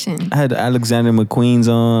graduation. I had the Alexander McQueen's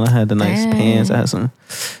on. I had the nice pants. I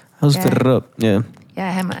was fitted up. Yeah. Yeah,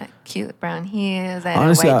 I had my cute brown heels. I had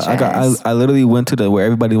Honestly, a white dress. I literally went to where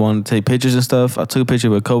everybody wanted to take pictures and stuff. I took a picture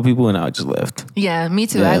with a couple people and I just left. Yeah, me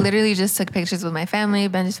too. Yeah. I literally just took pictures with my family,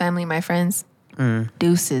 Benji's family, my friends.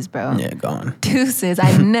 Deuces, bro. Yeah, gone. Deuces.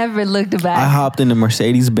 I never looked back. I hopped in the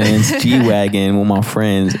Mercedes-Benz G-Wagon with my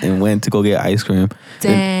friends and went to go get ice cream.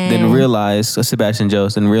 Dang. Then realized, Sebastian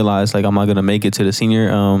Jones, then realized like I'm not going to make it to the senior,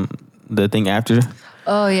 the thing after.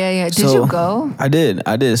 Oh, yeah. Did you go? I did.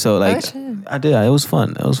 So like, I did. It was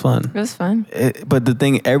fun. It was fun. But the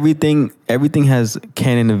thing, everything has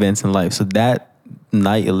canon events in life. So that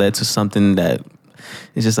night it led to something that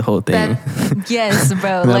it's just a whole thing. Yes,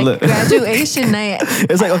 bro. Like graduation night.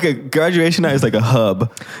 It's like, okay, graduation night is like a hub.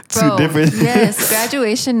 Bro, two different. Yes,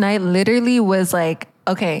 graduation night literally was like,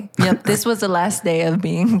 okay, yep, this was the last day of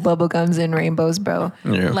being bubblegums and rainbows, bro.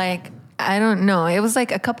 Yeah. Like, I don't know. It was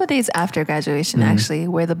like a couple of days after graduation, actually,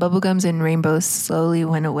 where the bubblegums and rainbows slowly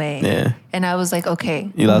went away. Yeah. And I was like, okay.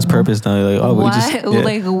 You lost purpose now. You're like, oh, why?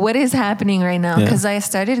 Like, what is happening right now? Because I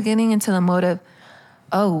started getting into the mode of,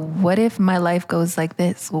 oh, what if my life goes like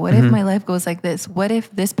this? What if my life goes like this? What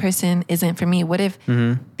if this person isn't for me? What if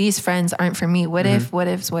these friends aren't for me? What if, what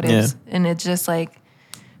ifs? And it's just like,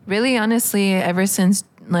 really, honestly, ever since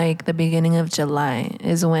like the beginning of July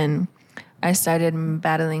is when I started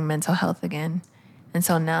battling mental health again. And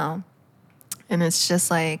so now, and it's just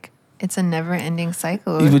like, it's a never ending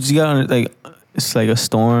cycle. But you got like, it's like a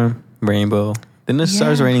storm, rainbow. Then it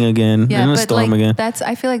starts raining again. Then a storm again.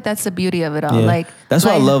 I feel like that's the beauty of it all. Like that's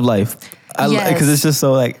why I love life. Because it's just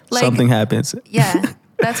so like something happens. Yeah,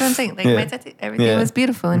 that's what I'm saying. Like my tattoo, everything was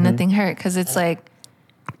beautiful and nothing hurt. Because it's like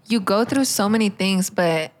you go through so many things,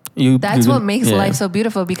 but that's what makes life so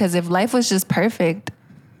beautiful. Because if life was just perfect,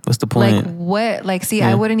 what's the point? Like what? Like, see,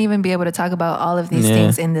 I wouldn't even be able to talk about all of these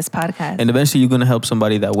things in this podcast. And eventually you're going to help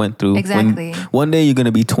somebody that went through. Exactly. One day you're going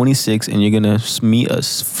to be 26 and you're going to meet a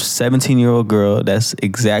 17-year-old girl that's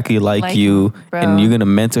exactly like you. Bro. And you're going to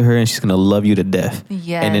mentor her and she's going to love you to death.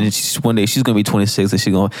 Yeah. And then one day she's going to be 26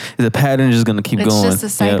 and the pattern is just going to keep going. It's just a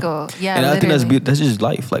cycle. Yeah. And literally. I think that's just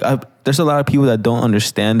life. Like there's a lot of people that don't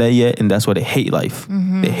understand that yet. And that's why they hate life.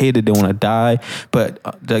 They hate it. They want to die. But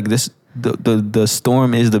like this, the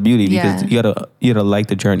storm is the beauty because you gotta like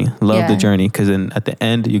the journey, love the journey, because then at the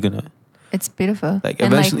end you're gonna. It's beautiful. Like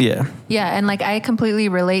eventually, yeah, and like I completely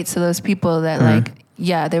relate to those people that like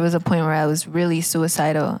there was a point where I was really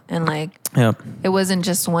suicidal and like it wasn't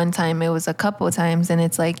just one time, it was a couple of times, and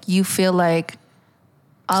it's like you feel like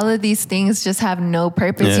all of these things just have no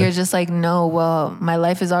purpose. You're just like, no, well, my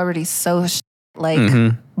life is already so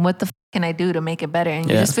like what the can I do to make it better? And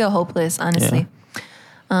you just feel hopeless, honestly.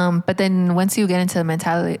 But then once you get into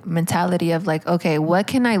the mentality of like, okay, what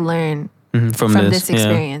can I learn from this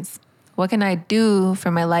experience? What can I do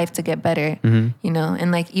for my life to get better? You know, and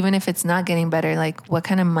like, even if it's not getting better, like what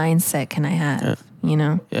kind of mindset can I have, you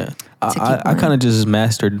know? Yeah. I kind of just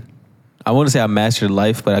mastered, I want to say I mastered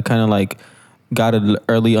life, but I kind of like got an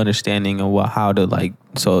early understanding of how to like,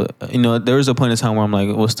 so, you know, there was a point in time where I'm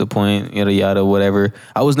like, what's the point? Yada, yada, whatever.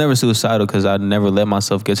 I was never suicidal because I never let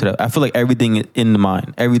myself get to that. I feel like everything is in the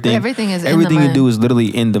mind. Everything is in the mind. Everything you do is literally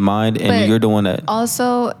in the mind, and but you're the one that.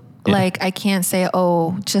 Also, like, I can't say,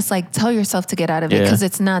 oh, just like tell yourself to get out of it, because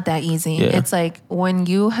it's not that easy. It's like when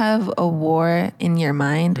you have a war in your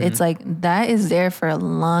mind, it's like that is there for a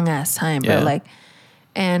long ass time, bro. Like,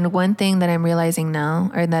 and one thing that I'm realizing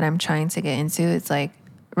now, or that I'm trying to get into, it's like,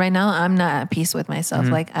 right now I'm not at peace with myself.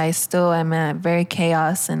 Like I still am at very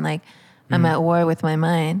chaos and like I'm at war with my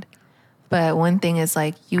mind. But one thing is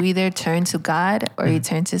like you either turn to God or you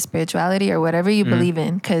turn to spirituality or whatever you believe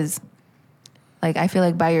in. Cause like I feel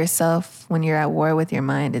like by yourself, when you're at war with your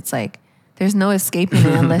mind, it's like there's no escaping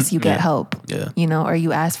it unless you get help. You know, or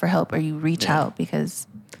you ask for help or you reach out, because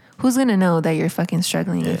who's gonna know that you're fucking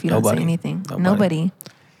struggling if you don't say anything? Nobody.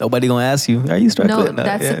 Nobody gonna ask you, are you struggling? No,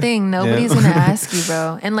 that's the thing. Nobody's gonna ask you,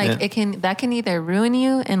 bro. And like that can either ruin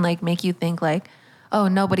you and like make you think like, oh,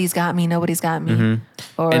 nobody's got me.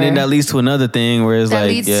 Or, and then that leads to another thing where it's that like,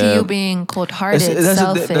 leads to you being cold-hearted,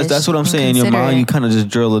 selfish. That's what I'm saying. In your mind, you kind of just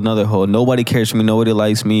drill another hole. Nobody cares for me. Nobody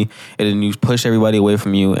likes me. And then you push everybody away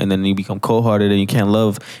from you. And then you become cold-hearted and you can't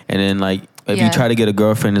love. And then like, if you try to get a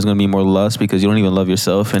girlfriend, there's gonna be more lust because you don't even love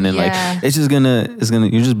yourself, and then like you're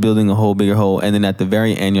just building a whole bigger hole, and then at the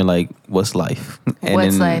very end you're like, what's life? And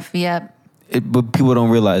what's life? Yep. But people don't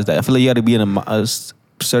realize that. I feel like you got to be in a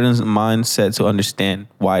certain mindset to understand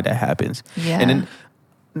why that happens. Yeah. And then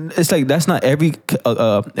it's like that's not every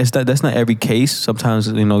that's not every case. Sometimes,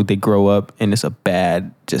 you know, they grow up and it's a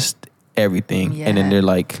bad just everything, and then they're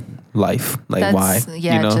like, life, like that's, why?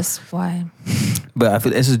 Yeah, you know? just why. But I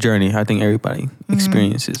feel it's a journey. I think everybody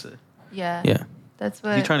experiences it. Yeah. Yeah. That's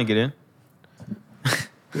what. You trying to get in?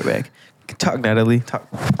 Go back. Talk, Natalie. Talk.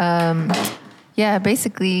 Yeah.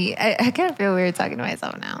 Basically, I kind of feel weird talking to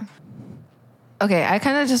myself now. Okay, I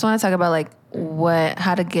kind of just want to talk about like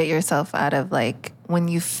how to get yourself out of like when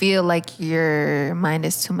you feel like your mind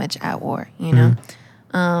is too much at war. You know.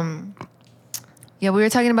 Yeah, we were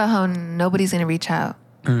talking about how nobody's gonna reach out.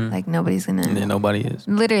 Like nobody's gonna. Yeah, nobody is.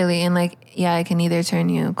 Literally, and like, yeah, I can either turn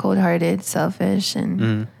you cold-hearted, selfish,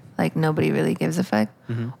 and like nobody really gives a fuck,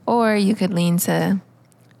 or you could lean to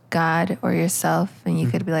God or yourself, and you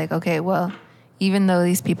could be like, okay, well, even though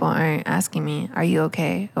these people aren't asking me, are you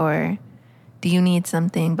okay, or do you need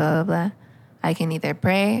something, blah blah blah. I can either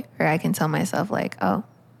pray or I can tell myself like, oh,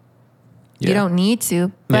 you don't need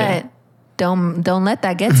to, but don't let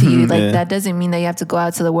that get to you. Like that doesn't mean that you have to go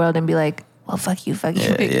out to the world and be like, well, fuck you. Like,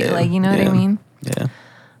 you know what I mean? Yeah.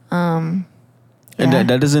 And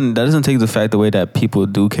that doesn't take the fact away that people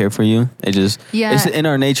do care for you. It just it's in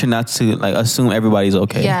our nature not to like assume everybody's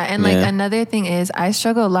okay. Yeah, and like another thing is I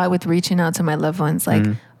struggle a lot with reaching out to my loved ones. Like,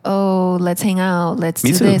 oh, let's hang out, let's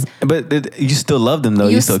do this. But you still love them though.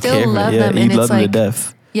 You still care for them. Yeah, you love them to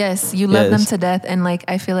death. Yes, you love them to death, and like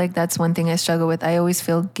I feel like that's one thing I struggle with. I always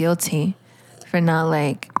feel guilty for not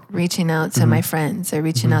like reaching out to my friends or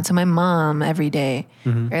reaching out to my mom every day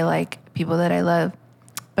or like people that I love.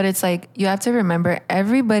 But it's like you have to remember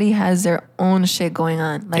everybody has their own shit going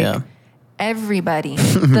on. Like everybody,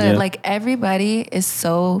 like everybody is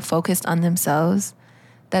so focused on themselves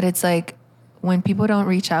that it's like when people don't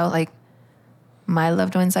reach out, like my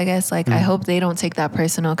loved ones, I guess, like I hope they don't take that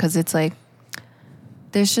personal because it's like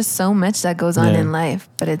there's just so much that goes on in life.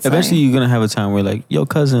 But it's eventually like, you're gonna have a time where like, yo,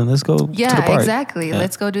 cousin, let's go to the park. Exactly. Yeah.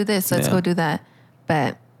 Let's go do this. Let's go do that.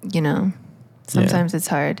 But you know, sometimes it's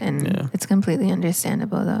hard and it's completely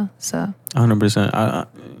understandable though. So 100%.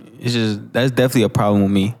 It's just that's definitely a problem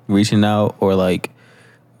with me reaching out or like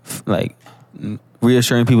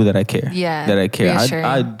reassuring people that I care. Yeah, that I care.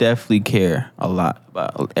 I definitely care a lot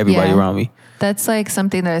about everybody around me. That's like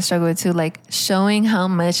something that I struggle with too. Like showing how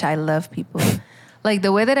much I love people. Like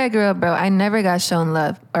the way that I grew up, bro, I never got shown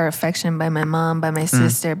love or affection by my mom, by my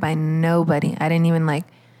sister, by nobody. I didn't even like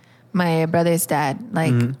my brother's dad.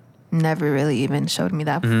 Like never really even showed me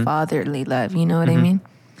that fatherly love. You know what I mean?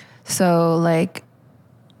 So like,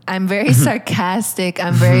 I'm very sarcastic.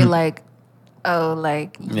 I'm very like, oh,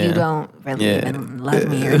 like you don't really even love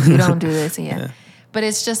me or you don't do this. But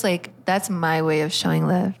it's just like, that's my way of showing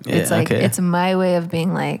love. It's like, it's my way of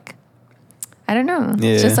being like, I don't know.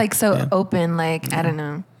 It's just like so open, like, I don't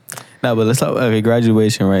know. No, but let's talk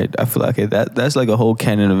graduation, right? I feel like that's like a whole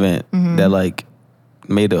canon event that like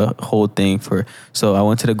made a whole thing for. So I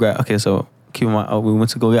went to the so keep in mind, we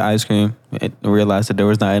went to go get ice cream and realized that there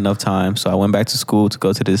was not enough time. So I went back to school to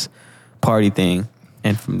go to this party thing.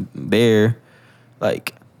 And from there,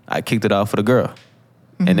 like, I kicked it off with a girl.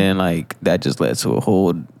 And then like that just led to a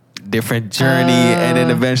whole different journey, and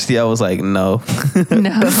then eventually I was like, no,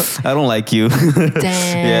 I don't like you.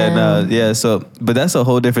 Damn. So, but that's a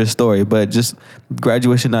whole different story. But just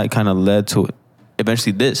graduation night kind of led to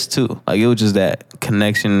eventually this too. Like it was just that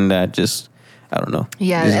connection that just, I don't know.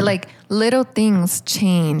 Yeah, like little things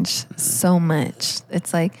change so much.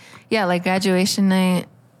 It's like, like graduation night.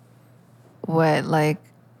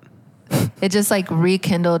 It just like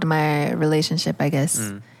rekindled my relationship, I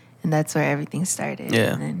guess. And that's where everything started.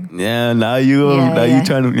 Yeah. Now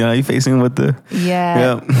you facing with the.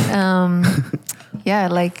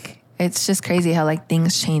 Like it's just crazy how like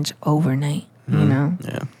things change overnight, you know?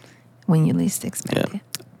 Yeah. When you least expect it.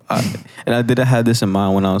 And I didn't have this in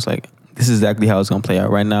mind when I was like, this is exactly how it's going to play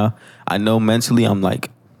out right now. I know mentally I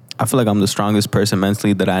feel like I'm the strongest person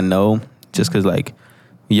mentally that I know just because like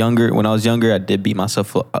when I was younger, I did beat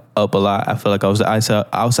myself up a lot. I feel like I was the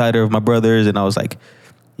outsider of my brothers and I was like,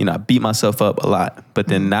 you know, I beat myself up a lot. But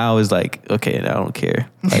then now it's like, okay, I don't care.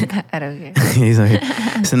 Like, I don't care. He's like,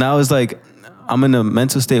 so now it's like, I'm in a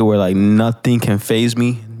mental state where like nothing can faze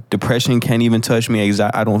me. Depression can't even touch me.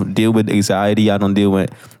 I don't deal with anxiety. I don't deal with,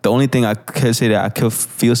 the only thing I could say that I could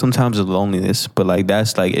feel sometimes is loneliness. But like,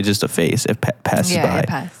 that's like, it's just a phase. It passes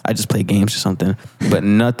by. I just play games or something. But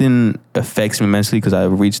nothing affects me mentally because I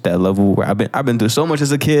reached that level where I've been through so much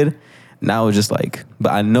as a kid. Now it's just like,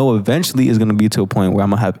 but I know eventually it's going to be to a point where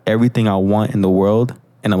I'm going to have everything I want in the world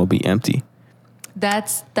and I'm going to be empty.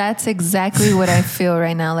 That's exactly what I feel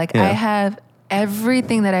right now. Like I have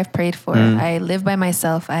everything that I've prayed for. I live by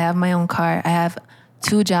myself. I have my own car. I have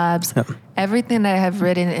 2 jobs. Everything that I have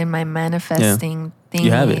written in my manifesting thing.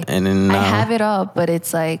 You have it. And then I have it all, but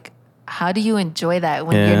it's like, how do you enjoy that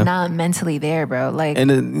when you're not mentally there, bro? Like,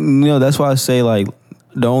 and you know, that's why I say like,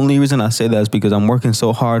 the only reason I say that is because I'm working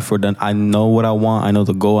so hard for that. I know what I want. I know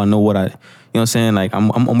the goal. I know what you know what I'm saying? Like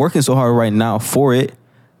I'm working so hard right now for it.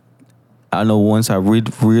 I know once I reach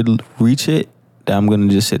it, that I'm going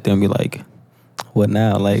to just sit there and be like, what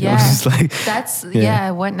now? Like, I'm just like, that's,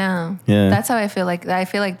 what now? Yeah. That's how I feel like. I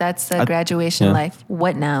feel like that's the graduation life.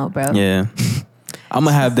 What now, bro? Yeah. I'm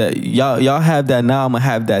going to have that. Y'all have that now. I'm going to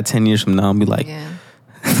have that 10 years from now. I'm going to be like,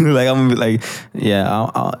 like, I'm going to be like,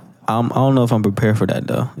 I don't know if I'm prepared for that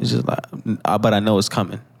though. It's just like, but I know it's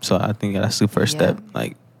coming. So I think that's the first step.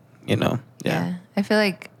 Like, you know, Yeah. I feel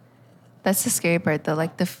like that's the scary part though.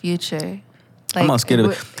 Like the future. Like, I'm not scared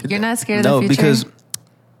of it. You're not scared of the future? No, because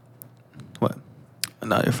what?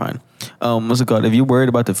 No, you're fine. What's it called? If you're worried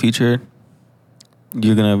about the future,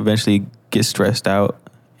 you're gonna eventually get stressed out,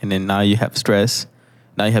 and then now you have stress.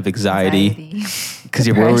 Now you have anxiety because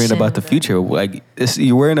you're worrying about the future. Like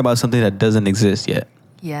you're worrying about something that doesn't exist yet.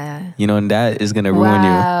 Yeah. You know, and that is gonna ruin you.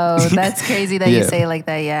 Wow, that's crazy that you say it like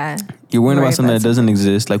that. Yeah. You're worrying about something that doesn't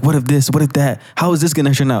exist. Like, what if this? What if that? How is this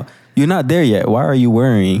gonna turn out? You're not there yet. Why are you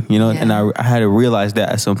worrying? You know, and I had to realize that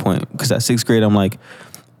at some point, because at 6th grade, I'm like,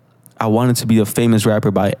 I wanted to be a famous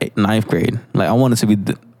rapper by 9th grade. Like, I wanted to be.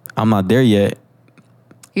 I'm not there yet.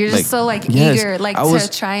 You're just so eager, to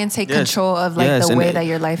try and take control of the way that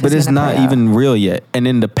your life is. But it's not even real yet. And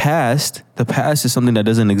in the past is something that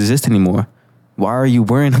doesn't exist anymore. Why are you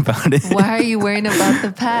worrying about it? Why are you worrying about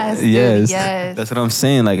the past? Dude? Yes. Yes. That's what I'm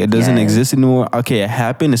saying. Like, it doesn't exist anymore. Okay, it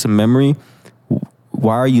happened. It's a memory.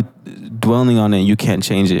 Why are you dwelling on it? You can't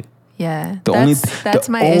change it. Yeah. That's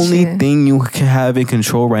my only thing you can have in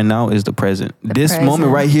control right now is the present. This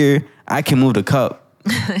moment right here, I can move the cup.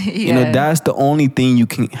 You know, that's the only thing you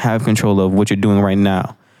can have control of, what you're doing right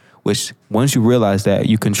now. Which, once you realize that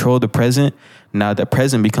you control the present, now the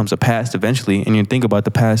present becomes a past eventually, and you think about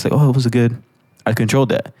the past like, oh, it was I controlled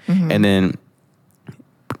that. And then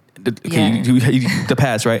the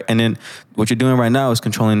past, right? And then what you're doing right now is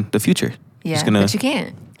controlling the future. Yeah, but you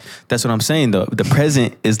can't. That's what I'm saying, though. The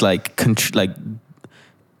present is it's going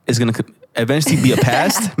to eventually be a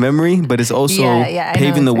past memory, but it's also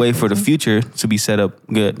paving the way for the future to be set up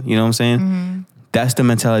good. You know what I'm saying? Mm-hmm. That's the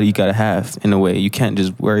mentality you got to have in a way. You can't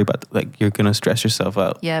just worry about, you're going to stress yourself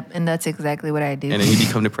out. Yep, and that's exactly what I do. And then you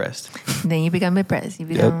become depressed. You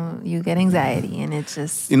get anxiety, and it's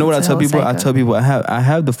just... You know what I tell people? I tell people I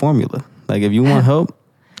have the formula. Like, if you want help,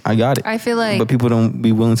 I got it. I feel like... But people don't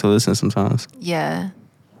be willing to listen sometimes. Yeah.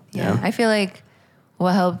 I feel like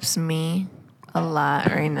what helps me a lot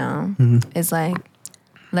right now is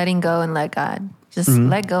letting go and let God. Just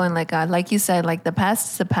let go and let God. Like you said, the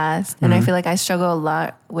past is the past. And I feel like I struggle a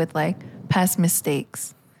lot with past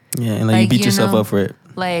mistakes. Yeah, and you beat yourself up for it.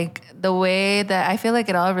 The way that I feel like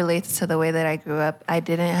it all relates to the way that I grew up. I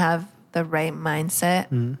didn't have the right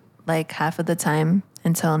mindset half of the time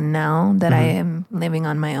until now that I am living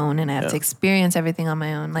on my own and I have to experience everything on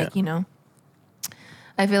my own. You know,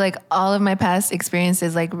 I feel like all of my past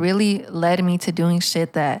experiences really led me to doing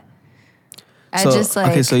shit that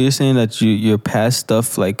okay, so you're saying that your past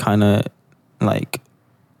stuff kind of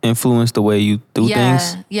influenced the way you do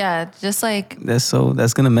things? Yeah, just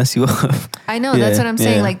that's gonna mess you up. I know, that's what I'm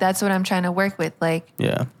saying. That's what I'm trying to work with.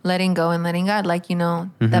 Letting go and letting God.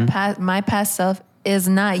 The past, my past self is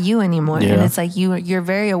not you anymore. And it's you're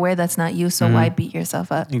very aware that's not you, so why beat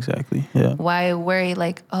yourself up? Exactly. Yeah. Why worry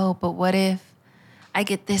oh, but what if I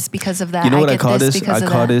get this because of that? You know what I call this? I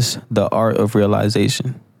call this the art of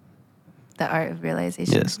realization. The art of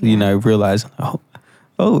realization. Yes. You know, I realize,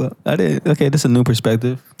 I did. Okay, that's a new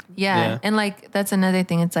perspective. Yeah. And that's another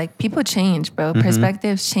thing. It's people change, bro.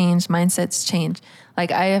 Perspectives change, mindsets change. I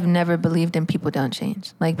have never believed in people don't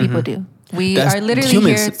change. People do. We are literally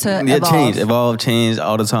humans, here to evolve. Change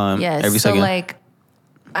all the time. Yes. Every second.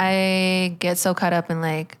 I get so caught up in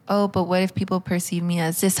but what if people perceive me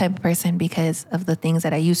as this type of person because of the things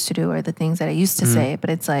that I used to do or the things that I used to say? But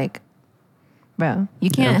it's bro, you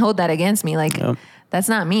can't hold that against me. That's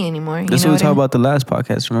not me anymore. That's what we talked about the last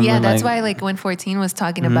podcast, remember? Yeah, that's why when 14 was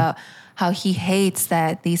talking about how he hates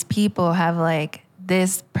that these people have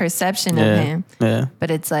this perception of him. Yeah. But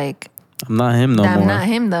it's I'm not him no more. I'm not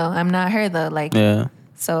him though. I'm not her though.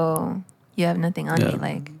 So you have nothing on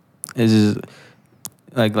me. It's just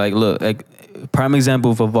look, prime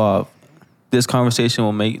example of Evolve. This conversation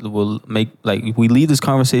will make we leave this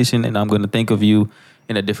conversation and I'm gonna think of you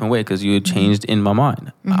in a different way because you changed in my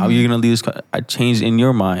mind. You're gonna leave this. I changed in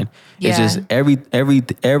your mind. Yeah. It's just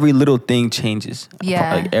every little thing changes.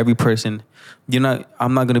 Yeah. Every person.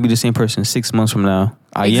 I'm not gonna be the same person 6 months from now.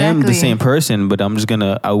 I am the same person, but I'm just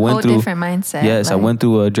gonna. I went through different mindset. Yes, I went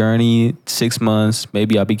through a journey. 6 months.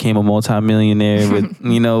 Maybe I became a multimillionaire with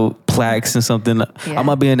plaques and something. Yeah. I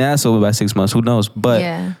might be an asshole by 6 months. Who knows?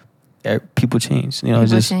 But people change.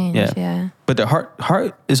 People change. Yeah. But their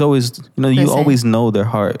heart is always. You always know their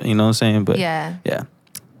heart. You know what I'm saying? But yeah,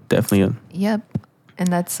 definitely. Yep, and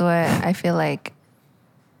that's what I feel like.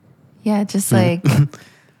 Yeah, just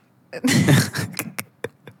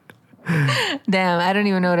Damn, I don't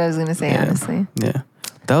even know what I was gonna say, honestly. Yeah.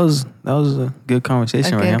 That was a good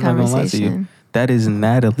conversation, right? I'm not gonna lie to you. That is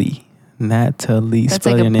Natalie. That's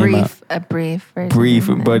spell your name out. A brief version. Brief,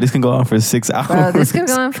 bro. This can go on for 6 hours. Bro, this could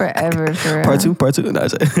go on forever. For real. Part two. No,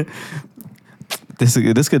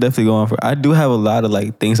 this could definitely go on for. I do have a lot of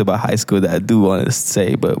things about high school that I do want to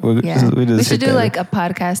say, but we should do a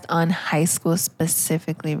podcast on high school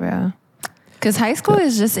specifically, bro. Because high school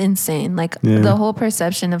is just insane. The whole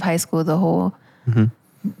perception of high school, the whole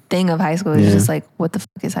thing of high school is just what the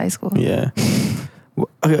fuck is high school? Yeah.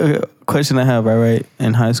 Okay, question I have, right?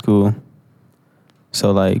 In high school,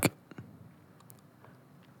 So like,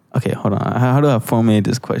 okay, hold on. How do I formulate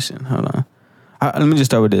this question? Hold on. Let me just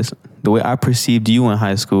start with this. The way I perceived you in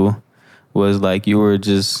high school was like you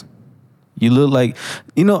look like,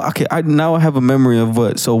 okay, now I have a memory of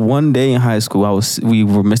what. So one day in high school, we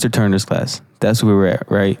were Mr. Turner's class. That's where we were at,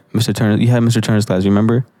 right? Mr. Turner, you had Mr. Turner's class, you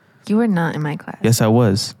remember? You were not in my class. Yes, I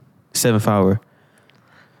was. 7th hour.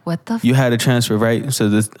 What the? You had a transfer, right?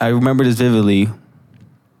 So I remember this vividly.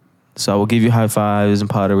 So I will give you high fives and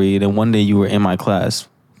pottery. And then one day you were in my class.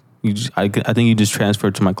 I think you just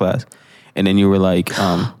transferred to my class. And then you were like,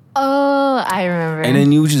 oh, I remember. And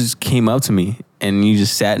then you just came up to me and you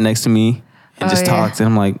just sat next to me and just talked. And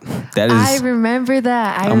I'm like, that is. I remember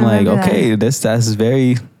that. I'm like, okay, that's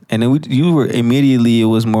very. And then you were immediately, it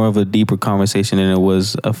was more of a deeper conversation than it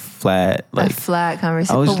was a flat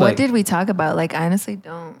conversation. But what did we talk about? Like, I honestly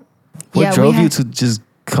don't. What drove you to just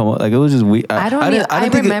come up? Like, it was just weird. I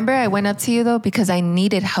remember I went up to you though because I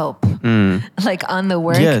needed help. Like on the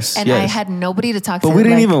work. Yes. And I had nobody to talk to. But we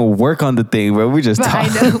didn't even work on the thing, bro. We just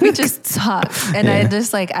talked. I know, we just talked. And I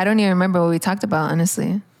just like, I don't even remember what we talked about,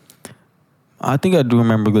 honestly. I think I do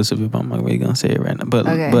remember this of it, but I'm like, we're going to say it right now.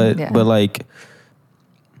 But like,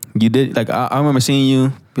 you did, like, I remember seeing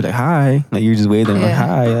you be like, hi. Like, you're just waiting. Like,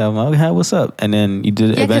 hi. I'm like, hi, what's up? And then you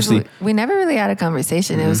did eventually. We never really had a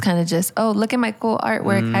conversation. It was kind of just, oh, look at my cool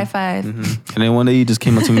artwork. High five. And then one day you just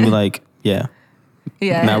came up to me and be like, yeah.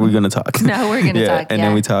 Now we're going to talk. Now we're going to talk. And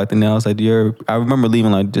then we talked. And then I was like, I remember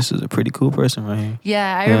leaving like, this is a pretty cool person right here.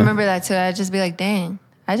 Yeah, I remember that too. I'd just be like, dang.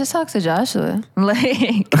 I just talked to Joshua.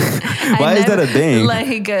 Like, why is that a thing?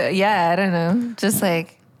 Like, I don't know. Just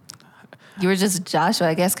like, you were just Joshua,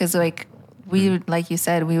 I guess, because like like you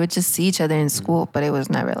said, we would just see each other in school, but it was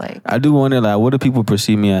never like. I do wonder, like, what do people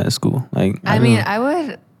perceive me at school? Like, I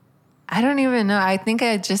don't even know. I think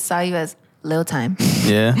I just saw you as Lil Time.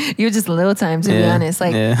 Yeah. You were just Lil Time, to be honest.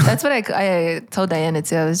 Like, that's what I told Diana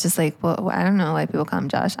too. I was just like, well, I don't know why people call him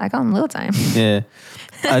Josh. I call him Lil Time. Yeah.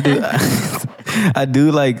 I do. I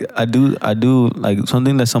do like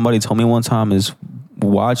something that somebody told me one time is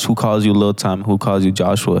watch who calls you Lil Time, who calls you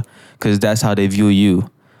Joshua, because that's how they view you.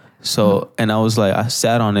 So, and I was like, I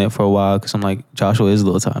sat on it for a while because I'm like, Joshua is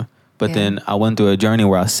Lil Time. But then I went through a journey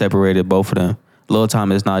where I separated both of them. Lil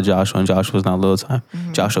Time is not Joshua and Joshua is not Lil Time.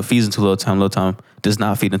 Joshua feeds into Lil Time. Lil Time does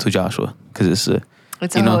not feed into Joshua because it's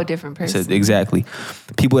a whole different person. Exactly.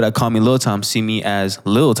 People that call me Lil Time see me as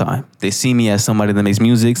Lil Time. They see me as somebody that makes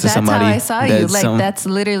music. That's somebody how I saw you. Like, that's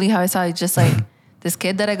literally how I saw you. Just like this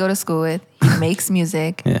kid that I go to school with, he makes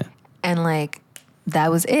music. And like,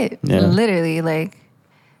 that was it. Literally, like,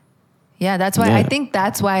 that's why I think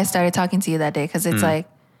that's why I started talking to you that day. Because it's like,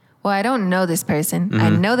 well, I don't know this person. I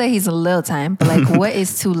know that he's a Lil Time, but like, what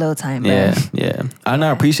is too Lil Time, bro?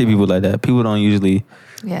 I appreciate people like that. People don't usually.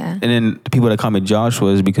 And then the people that call me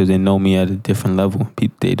Joshua is because they know me at a different level.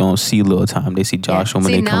 They don't see Lil Time. They see Joshua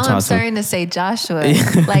when they come talk to me. See, now I'm starting to say Joshua.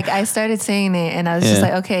 Like, I started saying it, and I was just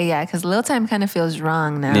like, okay, because Lil Time kind of feels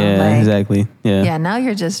wrong now. Yeah, like, exactly. Yeah, now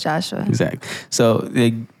you're just Joshua. Exactly. So,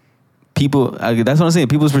 like, people, that's what I'm saying.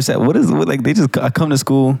 People's perception. I come to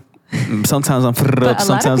school. Sometimes I'm but a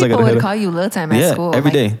lot of people would call you Lil Time at school.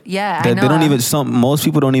 Every day. Yeah, I know. They don't even. Most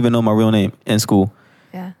people don't even know my real name in school.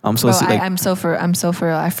 Yeah, I'm so for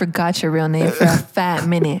real. I forgot your real name for a fat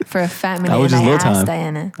minute. I was just Lil Time.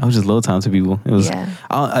 Diana. I was just Lil Time to people. It was.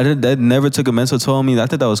 That never took a mental toll on me. I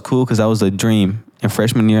thought that was cool because that was a dream. In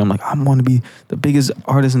freshman year, I'm like, I want to be the biggest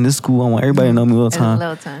artist in this school. I want everybody to know me Lil Time.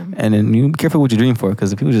 Lil Time. And then you be careful what you dream for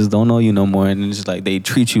because people just don't know you no more, and it's just like they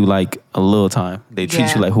treat you like a Lil Time. They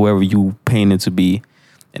treat you like whoever you painted to be,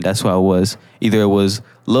 and that's who I was. Either it was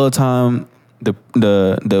Lil Time,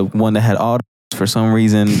 the one that had all. For some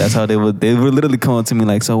reason, that's how they were literally coming to me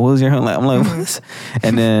like, so what was your like? I'm like, what?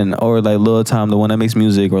 And then, or like Lil Time, the one that makes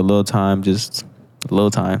music, or Lil Time, just Lil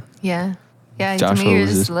Time. Yeah. Joshua to me, you're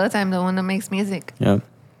just Lil Time, the one that makes music. Yeah.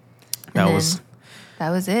 That was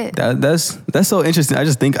it. That's so interesting. I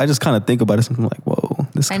just kind of think about it. I'm like, whoa,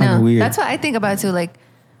 this is kind of weird. That's what I think about too. Like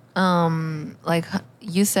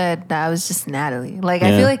you said that I was just Natalie. Like,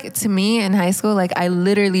 I feel like to me in high school, like I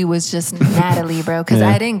literally was just Natalie, bro. Because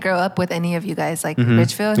I didn't grow up with any of you guys, like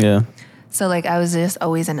Richfield. Yeah. So like I was just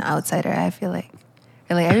always an outsider. I feel like,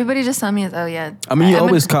 or like everybody just saw me as, oh yeah. I mean, you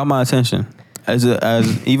always caught my attention. As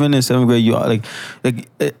even in 7th grade, you like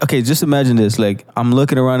okay. Just imagine this. Like, I'm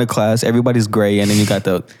looking around the class, everybody's gray, and then you got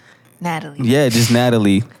the Natalie. Yeah, just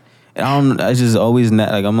Natalie. I just always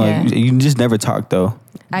like I'm like you just never talk though.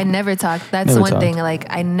 I never talked. That's never one talked. thing. Like,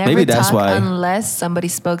 I never Maybe that's talk why. unless somebody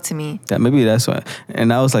spoke to me. Maybe that's why.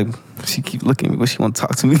 And I was like, she keep looking at me, but she want to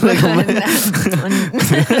talk to me. Like,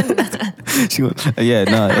 she went,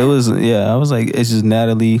 it was, I was like, it's just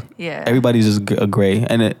Natalie. Yeah. Everybody's just a gray.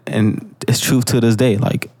 And it's truth to this day.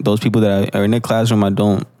 Like, those people that are in the classroom, I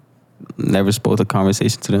never spoke a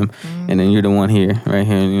conversation to them. And then you're the one here, right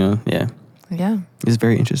here, you know, Yeah. It's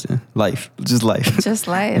very interesting. Life. Just life. Just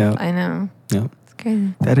life. Yeah. I know. Yeah. It's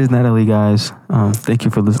crazy. That is Natalie, guys. Thank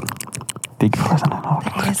you for listening. Thank you for listening.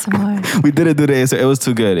 ASMR. We didn't do the ASMR. It was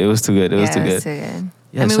too good. It was too good. It was too good.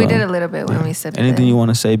 Yeah, I mean, we did a little bit when we said anything you want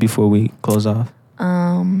to say before we close off?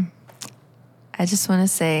 I just want to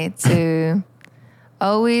say to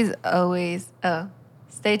always,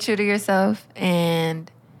 stay true to yourself.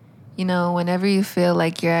 And, you know, whenever you feel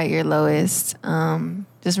like you're at your lowest,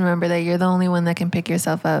 just remember that you're the only one that can pick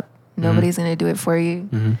yourself up. Nobody's going to do it for you.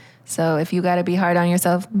 Mm-hmm. So if you got to be hard on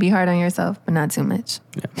yourself, but not too much.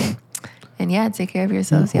 Yeah. And take care of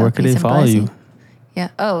yourselves. Where could they follow you? Yeah.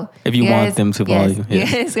 Oh, if you want them to follow you. Yeah.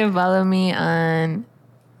 You guys can follow me on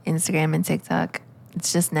Instagram and TikTok.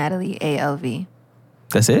 It's just Natalie ALV.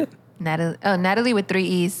 That's it? Natalie with 3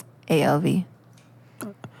 E's, ALV.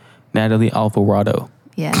 Natalie Alvarado.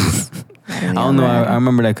 Yes. I don't know. I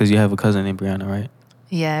remember that because you have a cousin named Brianna, right?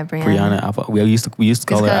 Yeah, Brianna. We used to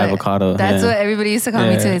call her Avocado. That's what everybody used to call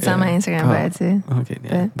me too. It's on my Instagram bio too. Okay,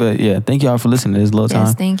 yeah. But thank y'all for listening. This little time.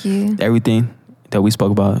 Yes, thank you. Everything that we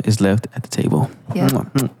spoke about is left at the table. Yeah.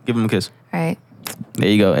 Give them a kiss. All right. There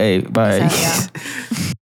you go. Hey, bye.